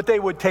 but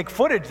they would take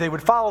footage. They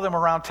would follow them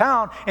around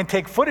town and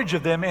take footage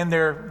of them in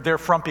their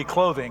frumpy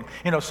clothing.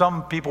 You know,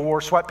 some people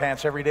wore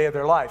sweatpants every day of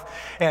their life,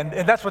 and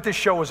that's what this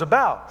show was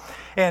about.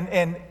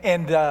 And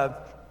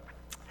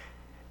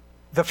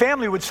the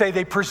family would say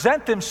they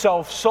present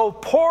themselves so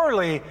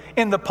poorly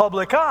in the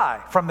public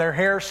eye, from their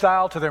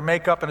hairstyle to their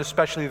makeup and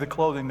especially the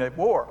clothing they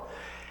wore.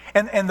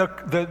 And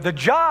the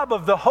job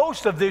of the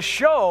host of this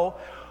show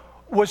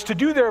was to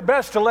do their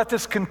best to let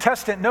this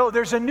contestant know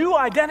there's a new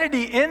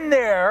identity in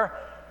there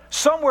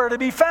somewhere to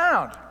be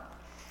found.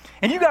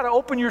 And you got to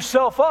open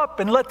yourself up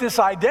and let this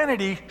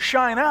identity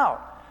shine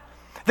out.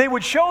 They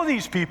would show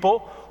these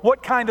people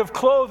what kind of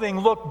clothing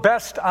looked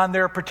best on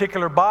their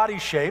particular body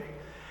shape,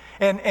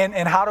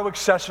 and how to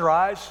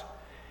accessorize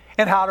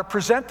and how to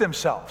present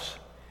themselves.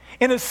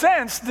 In a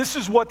sense, this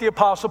is what the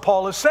Apostle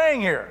Paul is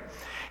saying here.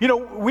 You know,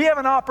 we have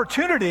an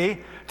opportunity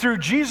through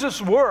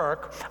Jesus'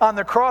 work on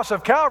the cross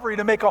of Calvary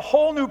to make a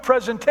whole new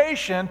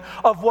presentation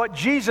of what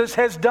Jesus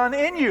has done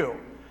in you.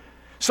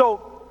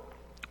 So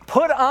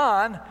put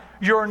on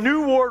your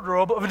new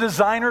wardrobe of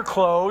designer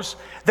clothes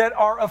that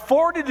are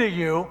afforded to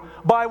you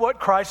by what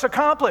Christ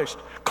accomplished.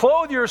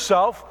 Clothe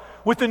yourself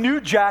with the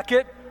new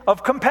jacket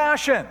of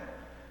compassion,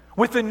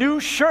 with the new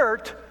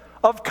shirt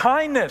of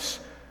kindness,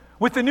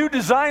 with the new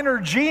designer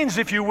jeans,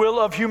 if you will,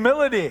 of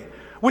humility,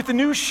 with the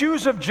new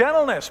shoes of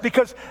gentleness,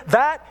 because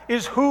that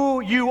is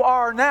who you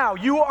are now.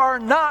 You are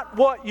not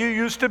what you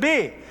used to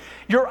be.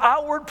 Your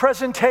outward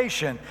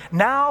presentation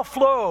now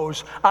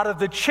flows out of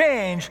the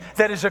change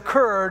that has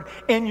occurred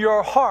in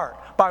your heart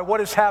by what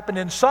has happened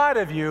inside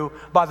of you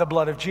by the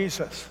blood of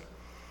Jesus.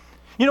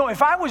 You know,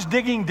 if I was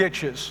digging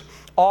ditches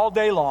all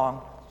day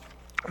long,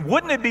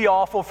 wouldn't it be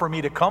awful for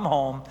me to come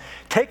home,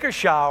 take a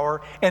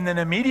shower, and then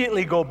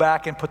immediately go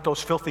back and put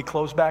those filthy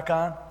clothes back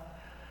on?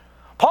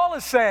 Paul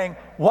is saying,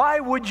 why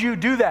would you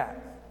do that?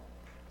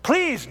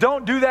 Please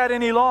don't do that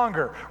any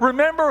longer.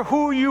 Remember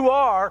who you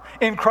are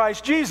in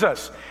Christ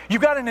Jesus.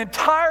 You've got an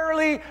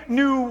entirely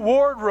new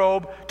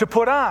wardrobe to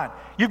put on.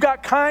 You've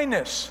got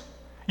kindness.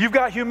 You've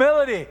got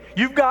humility.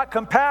 You've got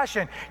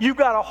compassion. You've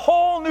got a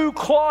whole new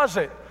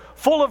closet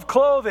full of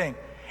clothing,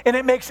 and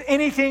it makes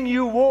anything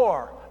you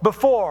wore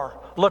before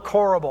look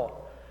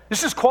horrible.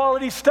 This is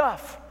quality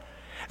stuff.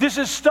 This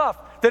is stuff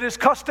that is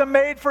custom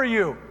made for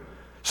you.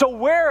 So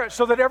wear it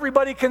so that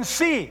everybody can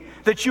see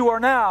that you are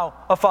now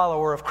a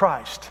follower of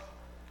Christ.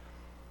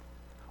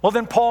 Well,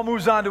 then Paul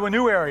moves on to a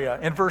new area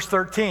in verse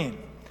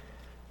 13.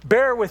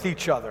 Bear with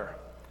each other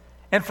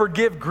and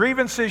forgive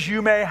grievances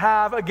you may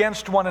have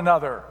against one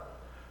another.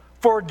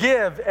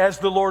 Forgive as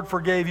the Lord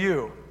forgave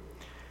you.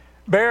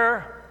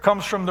 Bear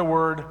comes from the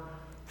word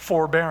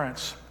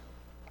forbearance.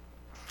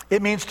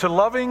 It means to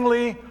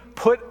lovingly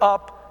put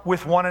up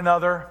with one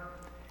another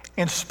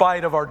in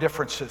spite of our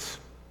differences.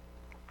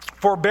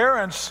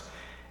 Forbearance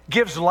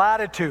gives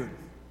latitude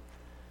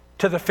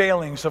to the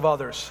failings of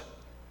others.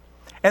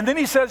 And then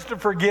he says to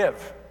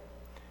forgive.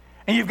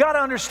 And you've got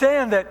to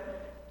understand that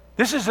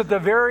this is at the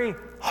very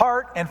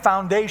heart and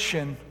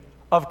foundation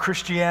of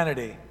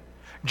Christianity.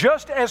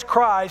 Just as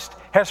Christ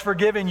has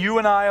forgiven you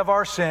and I of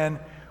our sin,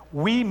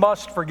 we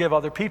must forgive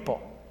other people.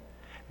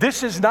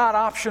 This is not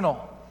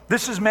optional.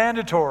 This is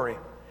mandatory.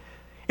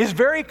 It's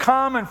very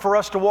common for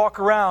us to walk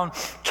around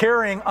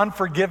carrying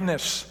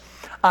unforgiveness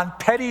on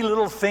petty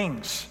little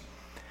things.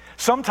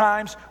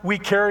 Sometimes we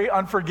carry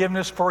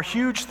unforgiveness for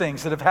huge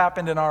things that have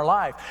happened in our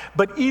life.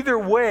 But either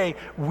way,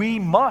 we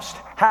must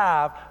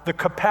have the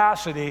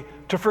capacity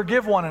to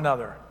forgive one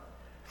another.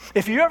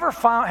 If you ever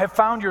have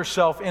found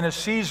yourself in a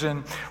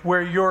season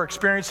where you're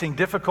experiencing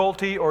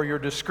difficulty or you're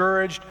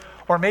discouraged,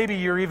 or maybe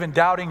you're even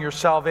doubting your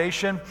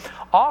salvation,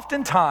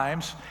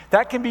 oftentimes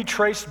that can be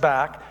traced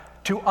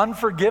back to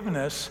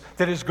unforgiveness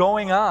that is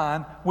going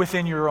on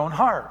within your own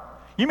heart.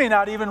 You may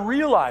not even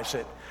realize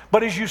it,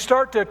 but as you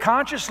start to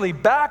consciously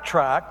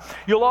backtrack,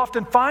 you'll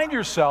often find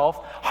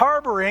yourself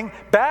harboring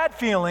bad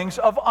feelings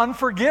of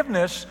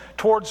unforgiveness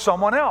towards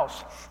someone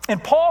else.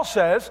 And Paul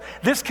says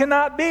this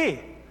cannot be.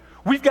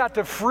 We've got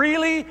to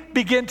freely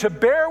begin to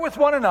bear with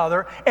one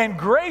another and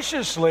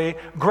graciously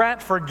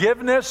grant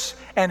forgiveness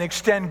and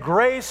extend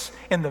grace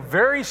in the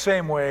very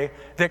same way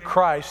that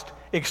Christ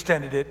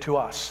extended it to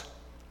us.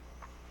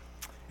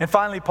 And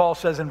finally, Paul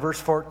says in verse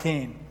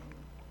 14,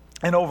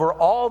 and over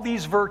all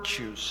these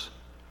virtues,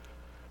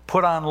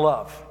 put on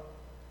love,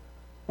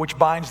 which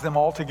binds them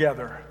all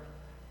together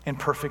in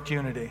perfect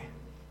unity.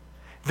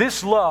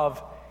 This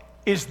love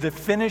is the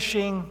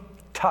finishing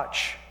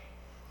touch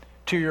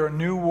to your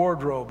new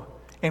wardrobe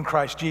in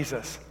Christ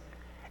Jesus.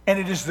 And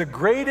it is the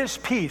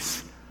greatest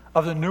piece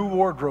of the new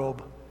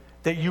wardrobe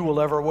that you will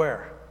ever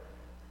wear.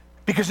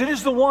 Because it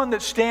is the one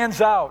that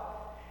stands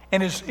out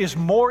and is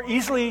more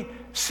easily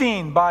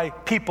seen by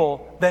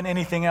people than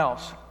anything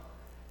else.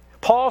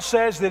 Paul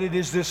says that it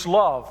is this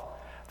love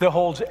that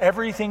holds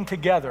everything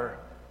together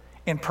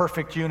in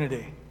perfect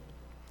unity. Do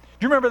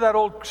you remember that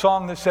old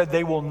song that said,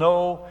 "They will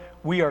know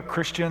we are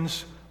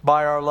Christians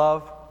by our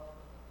love"?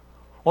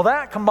 Well,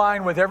 that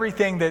combined with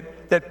everything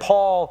that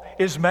Paul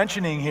is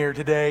mentioning here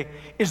today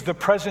is the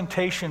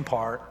presentation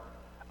part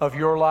of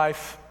your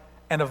life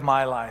and of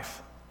my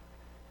life.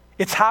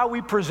 It's how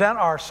we present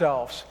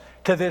ourselves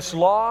to this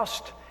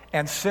lost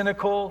and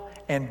cynical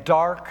and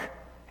dark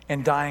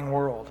and dying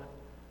world.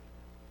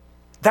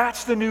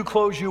 That's the new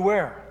clothes you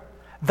wear.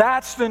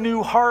 That's the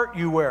new heart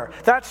you wear.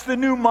 That's the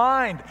new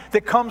mind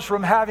that comes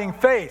from having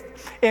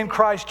faith in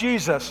Christ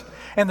Jesus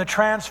and the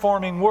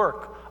transforming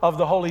work of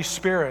the Holy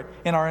Spirit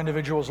in our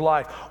individual's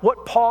life.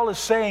 What Paul is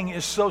saying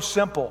is so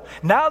simple.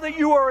 Now that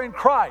you are in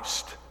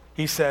Christ,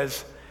 he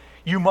says,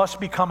 you must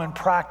become and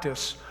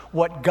practice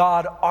what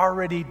God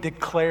already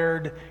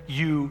declared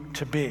you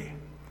to be.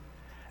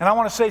 And I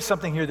want to say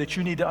something here that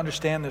you need to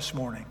understand this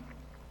morning.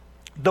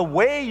 The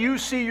way you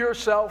see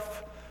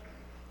yourself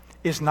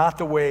is not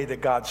the way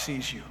that God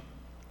sees you.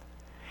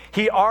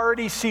 He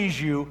already sees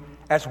you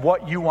as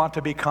what you want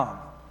to become.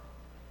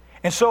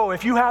 And so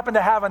if you happen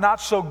to have a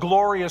not so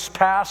glorious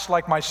past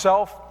like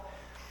myself,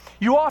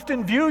 you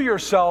often view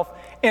yourself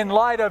in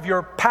light of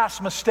your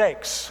past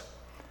mistakes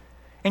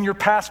and your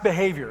past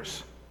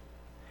behaviors.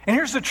 And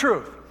here's the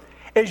truth.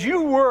 As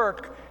you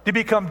work to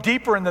become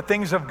deeper in the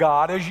things of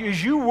God, as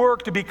you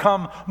work to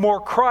become more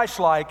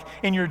Christ-like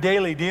in your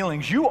daily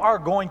dealings, you are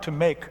going to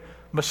make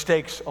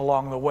mistakes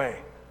along the way.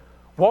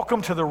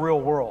 Welcome to the real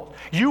world.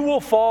 You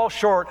will fall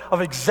short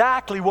of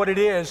exactly what it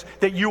is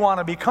that you want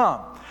to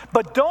become.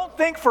 But don't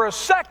think for a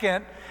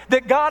second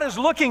that God is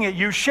looking at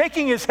you,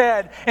 shaking his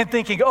head and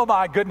thinking, oh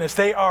my goodness,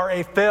 they are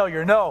a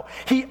failure. No,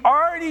 he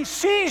already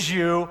sees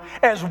you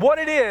as what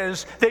it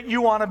is that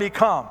you want to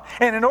become.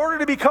 And in order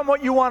to become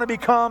what you want to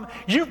become,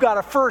 you've got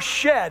to first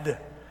shed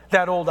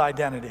that old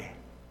identity.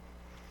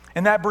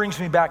 And that brings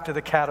me back to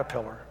the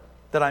caterpillar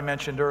that I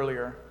mentioned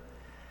earlier.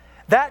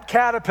 That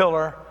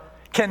caterpillar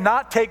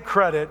cannot take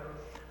credit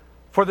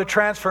for the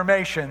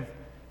transformation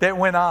that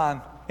went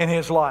on in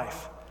his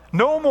life.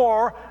 No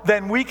more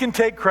than we can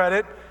take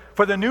credit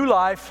for the new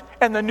life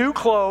and the new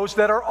clothes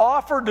that are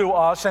offered to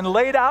us and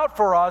laid out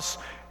for us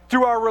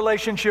through our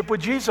relationship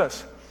with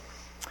Jesus.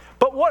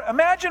 But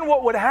imagine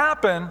what would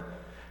happen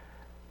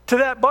to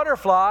that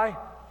butterfly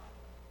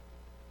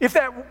if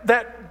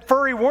that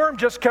furry worm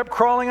just kept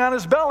crawling on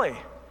his belly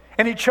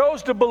and he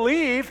chose to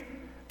believe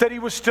that he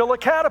was still a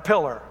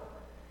caterpillar.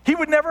 He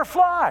would never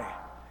fly.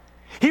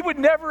 He would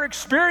never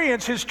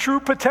experience his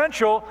true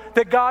potential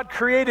that God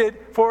created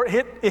for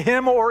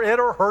him or it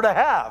or her to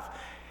have.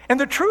 And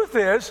the truth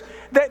is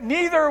that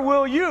neither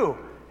will you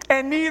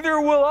and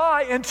neither will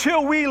I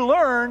until we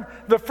learn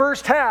the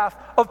first half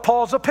of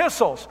Paul's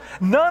epistles.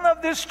 None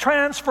of this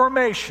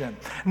transformation,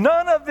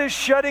 none of this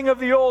shedding of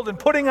the old and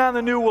putting on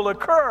the new will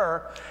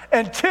occur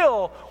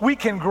until we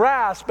can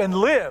grasp and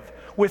live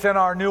within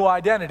our new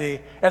identity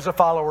as a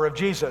follower of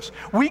Jesus.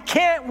 We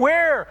can't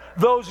wear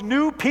those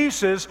new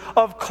pieces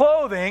of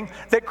clothing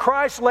that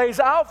Christ lays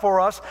out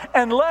for us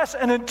unless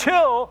and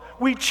until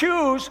we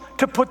choose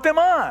to put them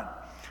on.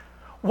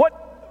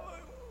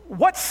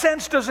 What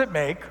sense does it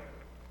make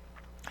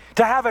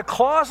to have a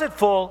closet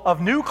full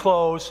of new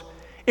clothes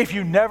if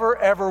you never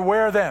ever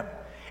wear them?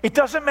 It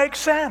doesn't make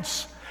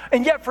sense.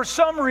 And yet, for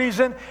some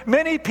reason,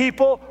 many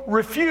people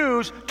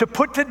refuse to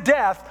put to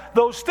death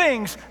those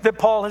things that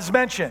Paul has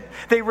mentioned.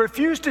 They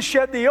refuse to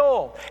shed the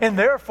old, and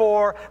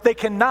therefore, they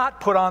cannot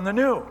put on the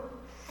new.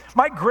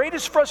 My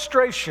greatest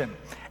frustration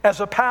as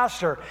a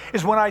pastor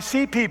is when I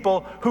see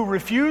people who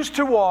refuse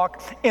to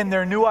walk in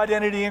their new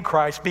identity in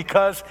Christ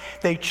because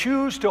they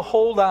choose to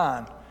hold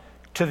on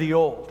to the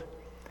old.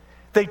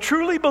 They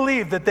truly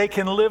believe that they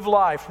can live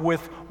life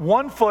with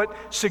one foot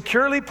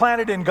securely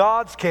planted in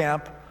God's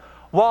camp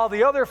while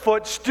the other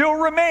foot still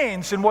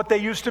remains in what they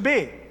used to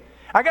be.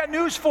 I got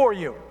news for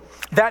you.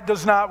 That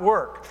does not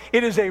work.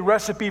 It is a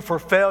recipe for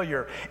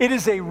failure. It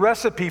is a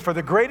recipe for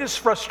the greatest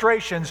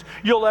frustrations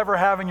you'll ever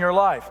have in your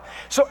life.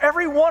 So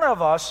every one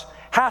of us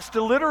has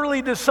to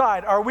literally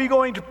decide,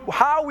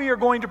 how we are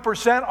going to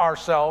present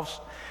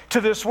ourselves to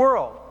this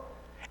world.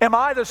 Am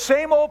I the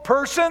same old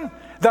person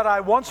that I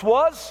once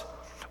was?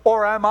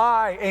 Or am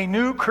I a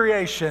new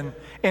creation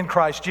in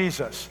Christ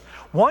Jesus?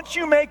 Once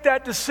you make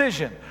that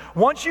decision,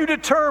 once you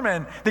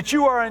determine that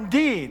you are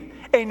indeed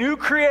a new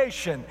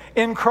creation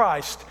in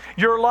Christ,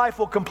 your life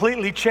will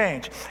completely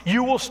change.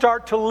 You will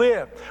start to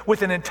live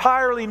with an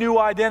entirely new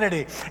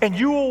identity, and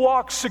you will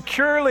walk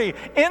securely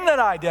in that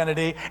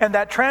identity, and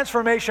that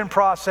transformation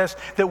process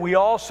that we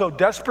all so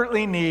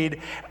desperately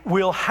need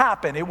will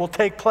happen. It will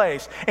take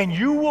place, and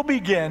you will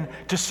begin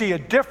to see a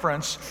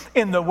difference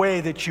in the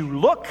way that you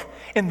look,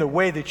 in the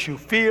way that you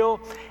feel,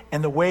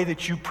 and the way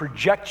that you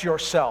project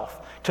yourself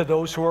to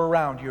those who are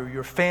around you,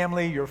 your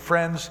family, your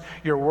friends,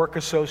 your work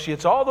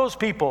associates, all those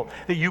people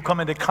that you come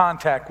into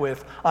contact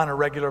with on a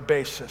regular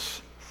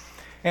basis.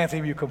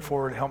 Anthony, will you come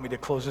forward and help me to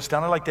close this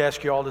down? I'd like to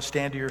ask you all to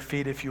stand to your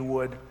feet if you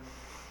would.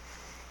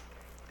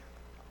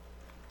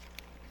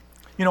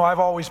 You know, I've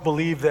always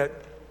believed that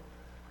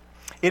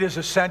it is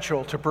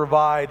essential to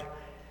provide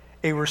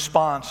a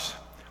response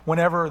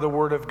whenever the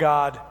Word of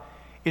God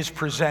is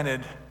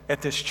presented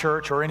at this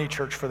church, or any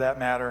church for that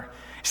matter.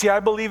 See, I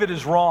believe it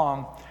is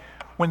wrong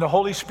when the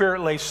Holy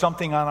Spirit lays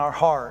something on our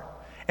heart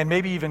and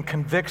maybe even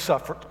convicts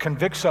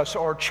us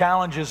or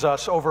challenges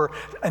us over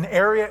an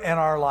area in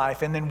our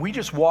life, and then we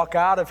just walk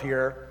out of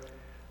here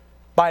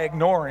by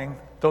ignoring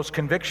those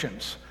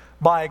convictions,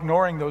 by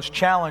ignoring those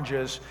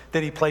challenges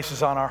that He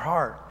places on our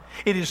heart.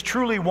 It is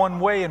truly one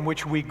way in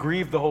which we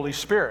grieve the Holy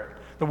Spirit.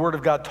 the Word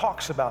of God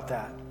talks about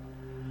that.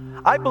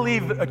 I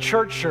believe a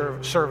church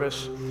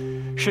service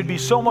should be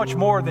so much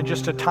more than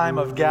just a time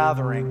of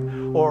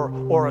gathering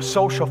or a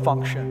social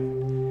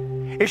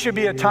function. It should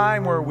be a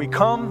time where we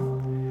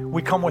come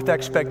with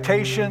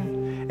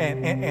expectation,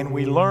 and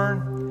we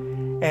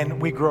learn,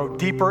 and we grow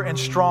deeper and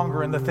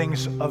stronger in the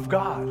things of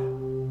God.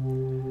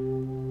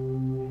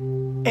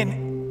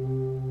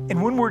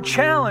 And when we're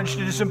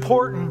challenged, it is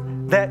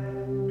important that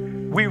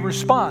we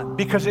respond,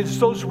 because it's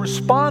those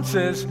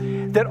responses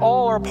that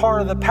all are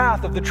part of the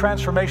path of the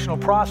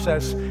transformational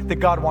process that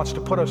God wants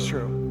to put us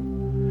through.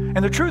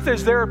 And the truth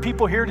is, there are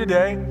people here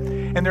today,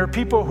 and there are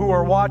people who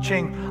are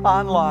watching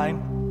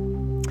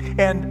online,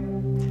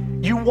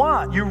 and you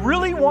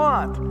really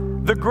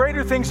want the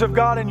greater things of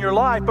God in your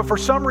life, but for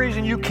some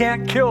reason you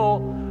can't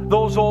kill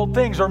those old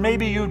things, or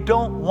maybe you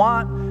don't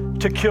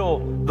want to kill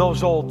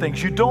those old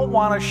things. You don't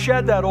want to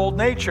shed that old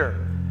nature.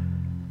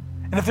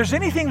 And if there's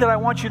anything that I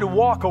want you to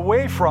walk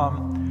away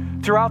from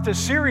throughout this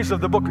series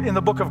of the book, in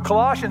the book of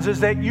Colossians, is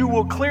that you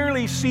will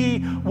clearly see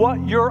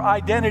what your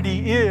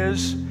identity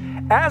is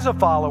as a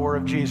follower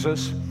of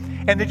Jesus,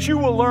 and that you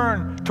will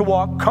learn to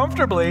walk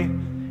comfortably,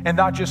 and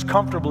not just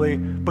comfortably,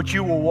 but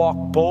you will walk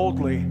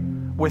boldly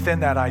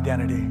within that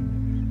identity.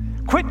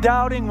 Quit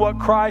doubting what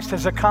Christ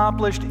has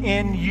accomplished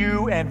in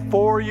you and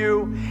for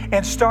you,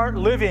 and start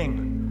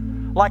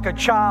living like a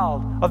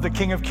child of the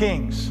King of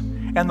Kings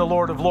and the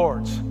Lord of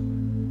Lords.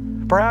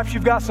 Perhaps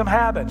you've got some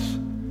habits,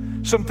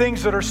 some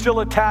things that are still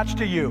attached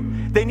to you.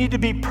 They need to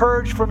be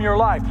purged from your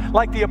life.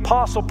 Like the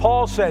Apostle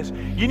Paul says,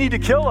 you need to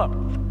kill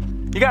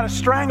them. You got to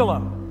strangle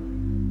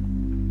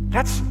them.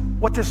 That's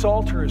what this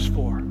altar is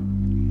for.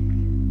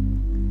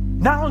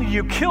 Not only do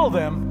you kill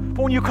them,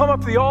 but when you come up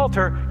to the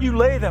altar, you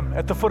lay them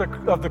at the foot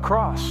of the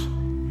cross,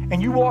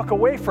 and you walk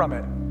away from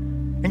it,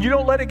 and you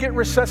don't let it get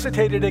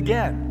resuscitated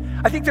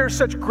again. I think there's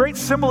such great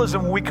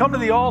symbolism when we come to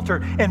the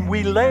altar and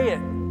we lay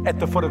it at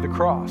the foot of the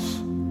cross.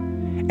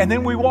 And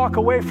then we walk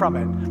away from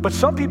it. But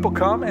some people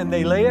come and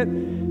they lay it,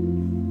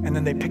 and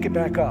then they pick it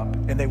back up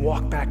and they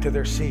walk back to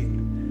their seat.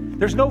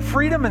 There's no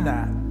freedom in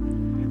that.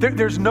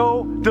 There's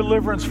no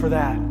deliverance for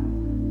that.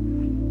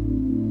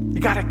 You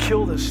got to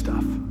kill this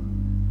stuff.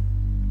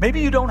 Maybe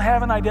you don't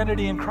have an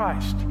identity in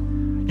Christ.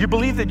 You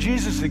believe that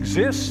Jesus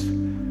exists,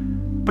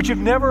 but you've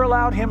never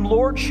allowed him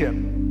lordship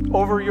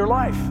over your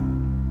life.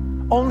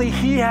 Only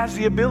he has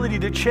the ability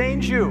to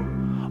change you.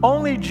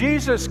 Only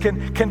Jesus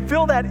can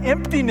fill that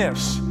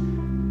emptiness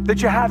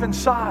that you have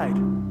inside.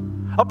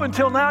 Up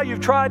until now, you've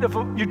tried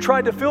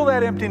to fill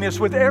that emptiness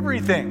with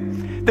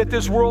everything that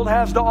this world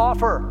has to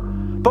offer.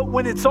 But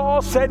when it's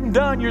all said and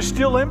done, you're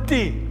still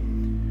empty.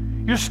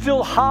 You're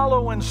still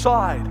hollow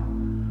inside.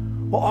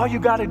 Well, all you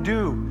got to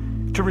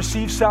do to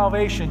receive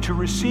salvation, to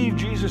receive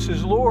Jesus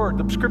as Lord,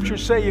 the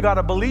scriptures say you got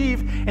to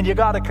believe and you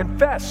got to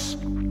confess.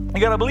 You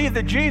got to believe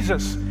that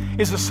Jesus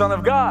is the Son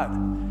of God,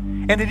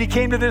 and that he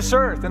came to this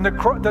earth, and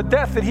the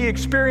death that he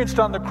experienced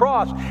on the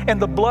cross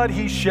and the blood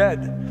he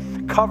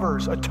shed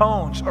covers,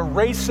 atones,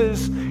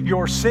 erases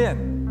your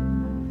sin.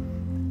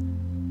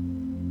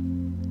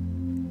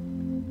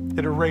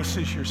 It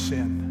erases your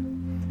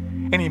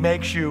sin, and he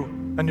makes you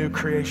a new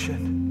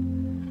creation.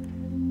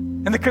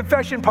 And the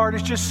confession part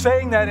is just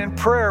saying that in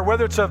prayer,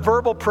 whether it's a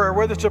verbal prayer,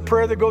 whether it's a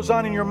prayer that goes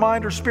on in your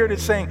mind or spirit.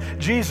 It's saying,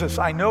 Jesus,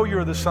 I know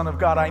you're the Son of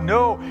God. I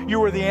know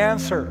you are the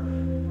answer.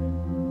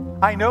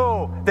 I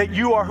know that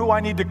you are who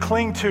I need to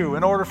cling to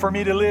in order for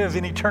me to live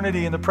in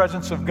eternity in the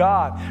presence of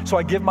God. So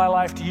I give my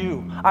life to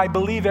you. I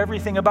believe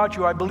everything about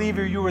you. I believe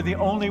you are the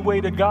only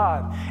way to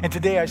God. And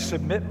today I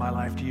submit my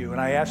life to you, and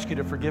I ask you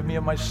to forgive me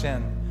of my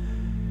sin.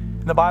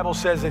 And the Bible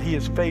says that he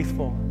is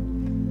faithful.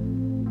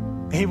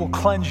 He will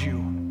cleanse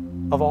you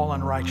of all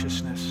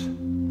unrighteousness.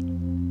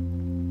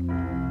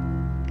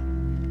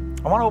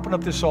 I want to open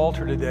up this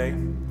altar today.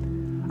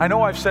 I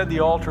know I've said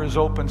the altar is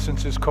open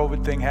since this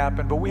COVID thing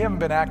happened, but we haven't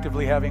been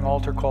actively having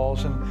altar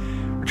calls,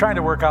 and we're trying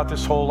to work out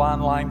this whole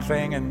online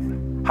thing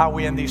and how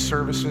we end these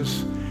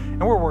services,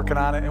 and we're working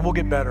on it, and we'll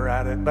get better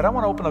at it. But I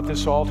want to open up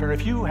this altar.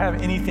 If you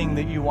have anything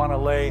that you want to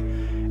lay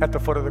at the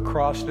foot of the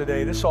cross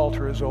today, this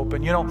altar is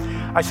open. You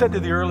know, I said to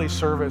the early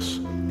service,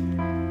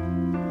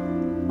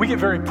 we get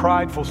very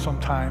prideful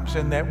sometimes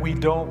in that we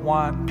don't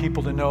want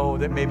people to know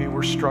that maybe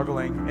we're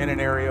struggling in an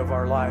area of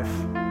our life.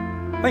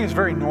 I think it's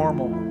very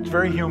normal. It's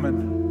very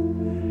human.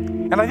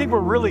 And I think we're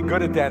really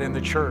good at that in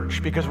the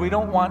church, because we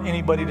don't want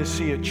anybody to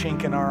see a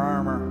chink in our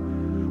armor.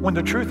 When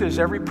the truth is,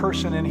 every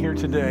person in here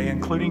today,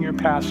 including your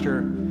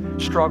pastor,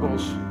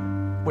 struggles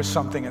with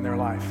something in their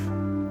life.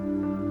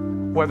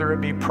 Whether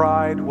it be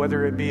pride,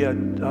 whether it be a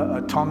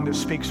tongue that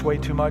speaks way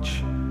too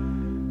much,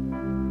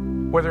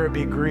 whether it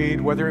be greed,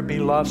 whether it be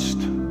lust,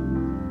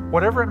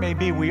 whatever it may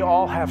be, we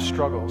all have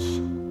struggles.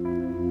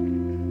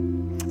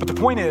 But the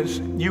point is,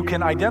 you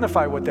can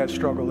identify what that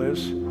struggle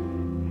is,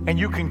 and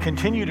you can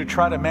continue to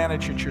try to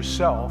manage it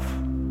yourself,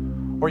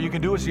 or you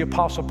can do as the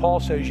Apostle Paul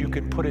says, you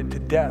can put it to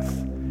death.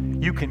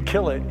 You can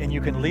kill it, and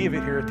you can leave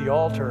it here at the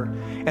altar,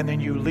 and then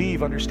you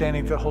leave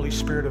understanding that the Holy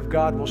Spirit of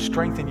God will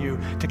strengthen you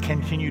to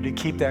continue to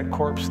keep that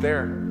corpse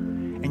there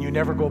and you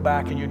never go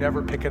back and you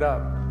never pick it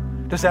up.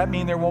 Does that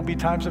mean there won't be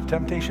times of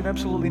temptation?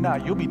 Absolutely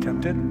not. You'll be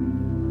tempted.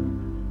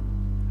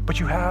 But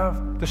you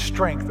have the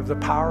strength of the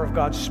power of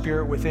God's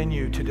Spirit within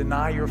you to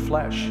deny your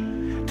flesh,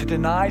 to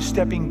deny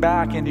stepping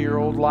back into your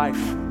old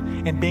life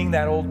and being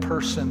that old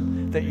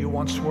person that you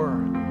once were.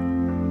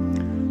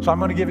 So I'm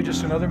going to give you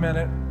just another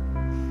minute.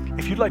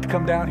 If you'd like to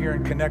come down here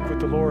and connect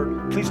with the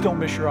Lord, please don't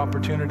miss your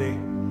opportunity.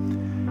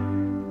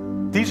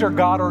 These are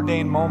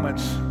God-ordained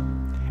moments,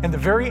 and the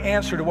very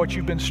answer to what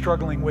you've been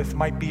struggling with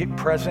might be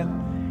present,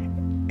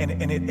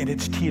 and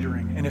it's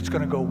teetering, and it's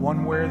going to go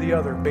one way or the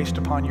other based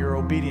upon your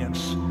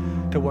obedience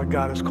to what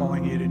God is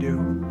calling you to do.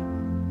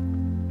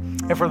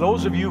 And for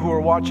those of you who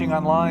are watching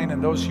online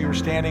and those who are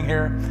standing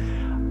here,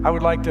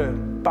 I'd like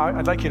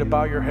you to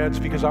bow your heads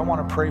because I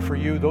want to pray for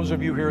you. Those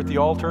of you here at the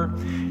altar,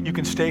 you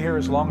can stay here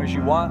as long as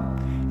you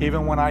want.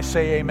 Even when I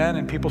say amen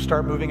and people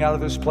start moving out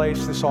of this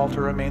place, this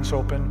altar remains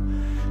open.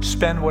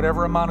 Spend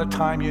whatever amount of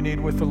time you need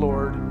with the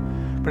Lord.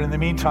 But in the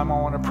meantime, I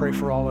want to pray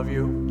for all of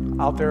you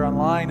out there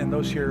online and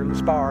those here.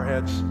 Let's bow our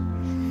heads.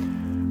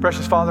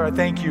 Precious Father, I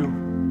thank you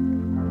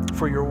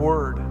for your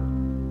word.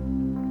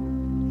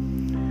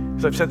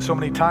 As I've said so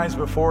many times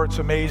before, it's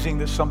amazing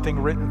that something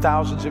written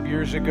thousands of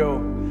years ago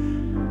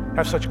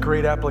has such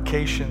great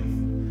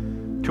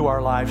application to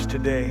our lives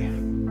today.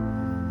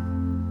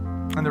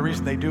 And the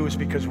reason they do is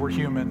because we're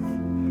human.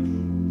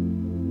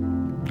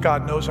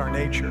 God knows our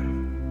nature.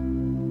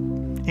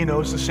 He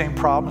knows the same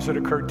problems that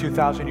occurred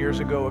 2,000 years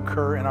ago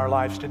occur in our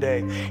lives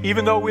today.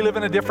 Even though we live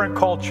in a different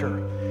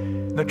culture,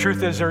 the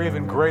truth is there are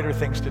even greater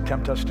things to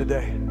tempt us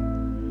today.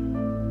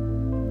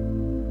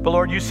 But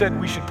Lord, you said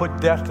we should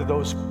put death to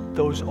those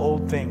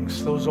old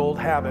things, those old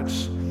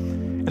habits.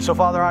 And so,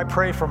 Father, I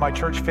pray for my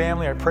church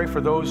family. I pray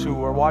for those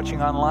who are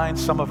watching online,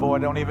 some of whom I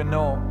don't even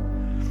know.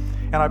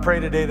 And I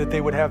pray today that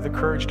they would have the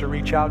courage to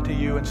reach out to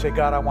you and say,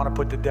 God, I want to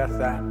put to death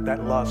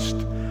that lust.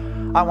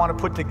 I want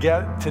to put to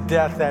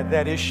death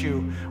that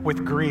issue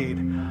with greed.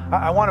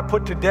 I want to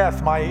put to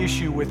death my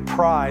issue with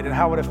pride and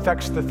how it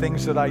affects the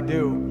things that I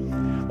do.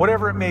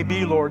 Whatever it may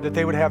be, Lord, that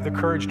they would have the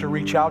courage to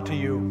reach out to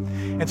you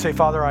and say,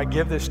 Father, I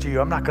give this to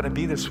you. I'm not going to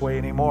be this way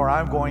anymore.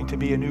 I'm going to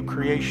be a new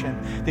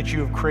creation that you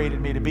have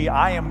created me to be.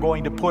 I am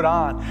going to put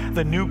on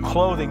the new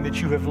clothing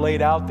that you have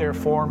laid out there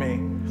for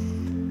me.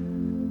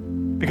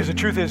 Because the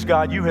truth is,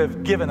 God, you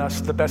have given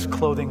us the best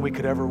clothing we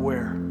could ever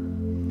wear.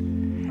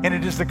 And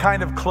it is the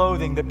kind of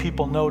clothing that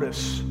people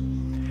notice.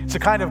 It's the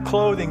kind of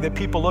clothing that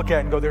people look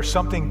at and go, there's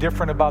something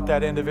different about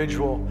that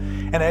individual.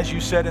 And as you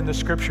said in the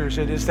scriptures,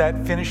 it is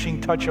that finishing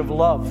touch of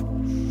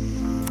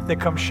love that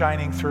comes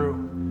shining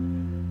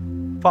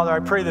through. Father,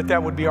 I pray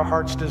that would be our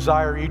heart's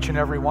desire, each and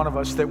every one of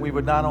us, that we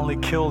would not only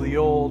kill the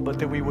old, but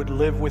that we would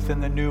live within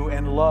the new,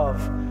 and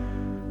love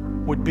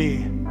would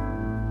be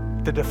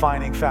the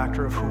defining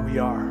factor of who we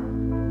are.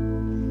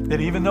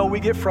 That even though we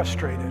get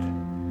frustrated,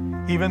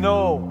 even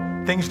though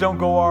things don't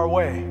go our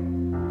way,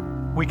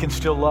 we can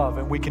still love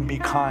and we can be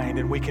kind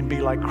and we can be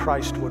like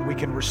Christ would. We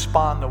can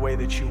respond the way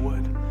that you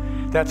would.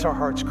 That's our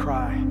heart's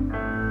cry.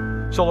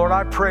 So Lord,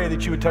 I pray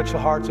that you would touch the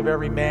hearts of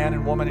every man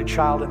and woman and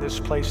child in this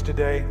place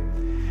today,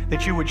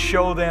 that you would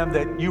show them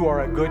that you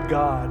are a good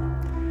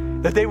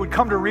God, that they would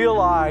come to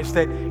realize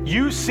that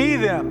you see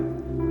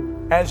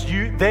them as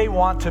they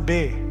want to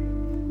be,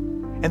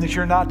 and that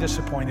you're not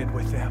disappointed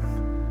with them.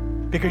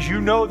 Because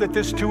you know that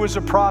this too is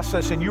a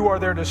process, and you are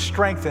there to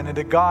strengthen and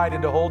to guide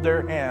and to hold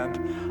their hand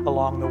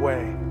along the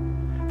way.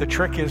 The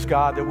trick is,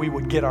 God, that we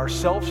would get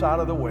ourselves out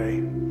of the way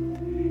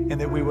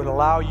and that we would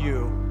allow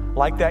you,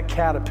 like that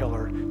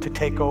caterpillar, to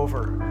take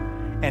over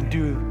and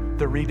do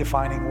the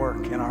redefining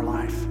work in our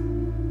life.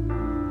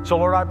 So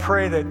Lord, I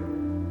pray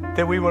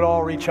that we would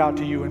all reach out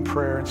to you in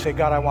prayer and say,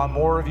 God, I want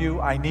more of you.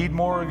 I need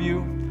more of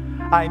you.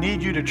 I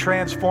need you to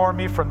transform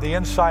me from the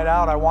inside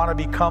out. I want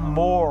to become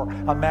more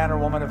a man or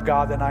woman of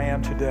God than I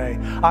am today.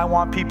 I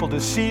want people to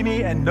see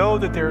me and know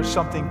that there is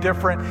something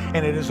different,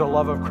 and it is the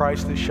love of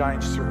Christ that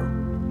shines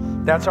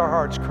through. That's our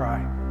heart's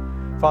cry.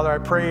 Father, I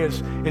pray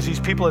as these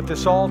people at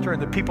this altar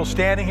and the people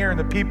standing here and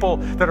the people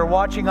that are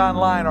watching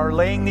online are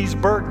laying these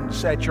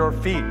burdens at your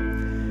feet,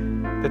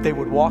 that they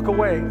would walk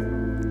away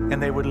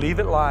and they would leave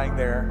it lying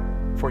there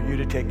for you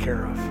to take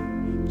care of.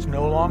 It's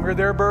no longer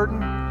their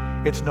burden.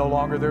 It's no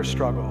longer their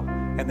struggle.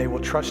 And they will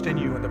trust in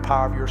you and the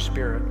power of your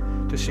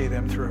Spirit to see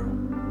them through.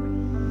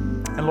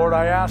 And Lord,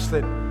 I ask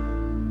that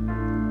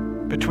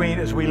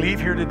as we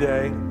leave here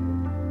today,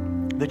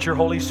 that your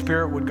Holy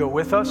Spirit would go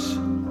with us,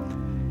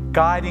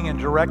 guiding and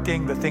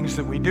directing the things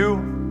that we do,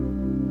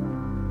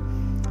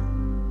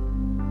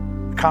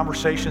 the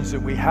conversations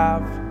that we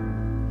have,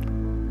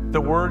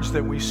 the words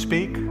that we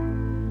speak,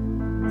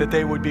 that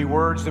they would be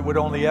words that would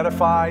only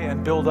edify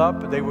and build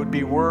up. They would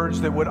be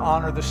words that would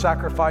honor the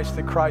sacrifice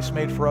that Christ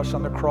made for us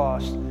on the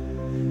cross.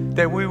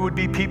 That we would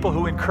be people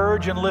who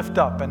encourage and lift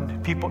up,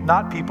 and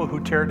not people who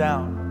tear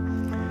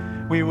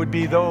down. We would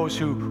be those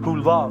who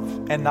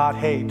love and not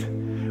hate.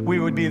 We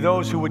would be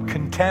those who would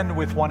contend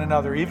with one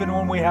another, even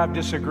when we have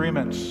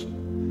disagreements.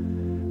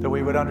 That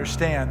we would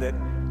understand that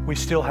we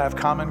still have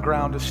common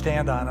ground to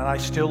stand on, and I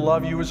still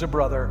love you as a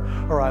brother,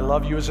 or I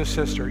love you as a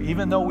sister,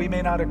 even though we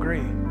may not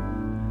agree.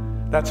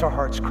 That's our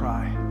heart's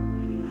cry.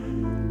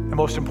 And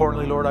most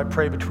importantly, Lord, I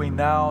pray between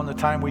now and the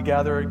time we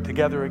gather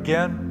together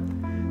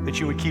again, that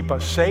you would keep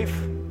us safe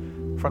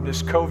from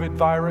this COVID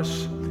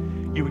virus.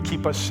 You would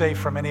keep us safe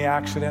from any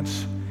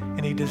accidents,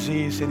 any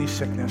disease, any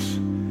sickness,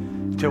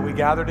 until we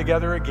gather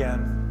together again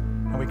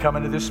and we come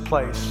into this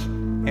place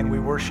and we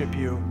worship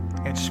you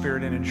in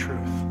spirit and in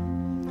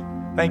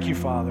truth. Thank you,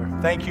 Father.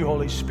 Thank you,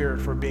 Holy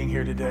Spirit, for being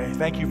here today.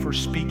 Thank you for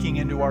speaking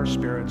into our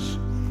spirits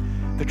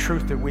the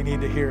truth that we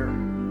need to hear.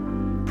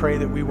 Pray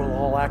that we will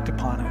all act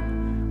upon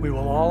it. We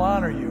will all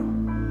honor you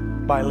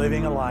by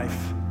living a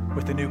life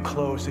with the new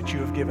clothes that you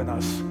have given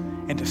us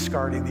and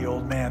discarding the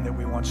old man that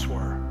we once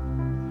were.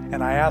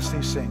 And I ask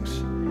these things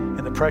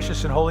in the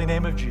precious and holy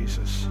name of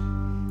Jesus.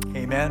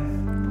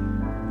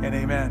 Amen and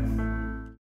amen.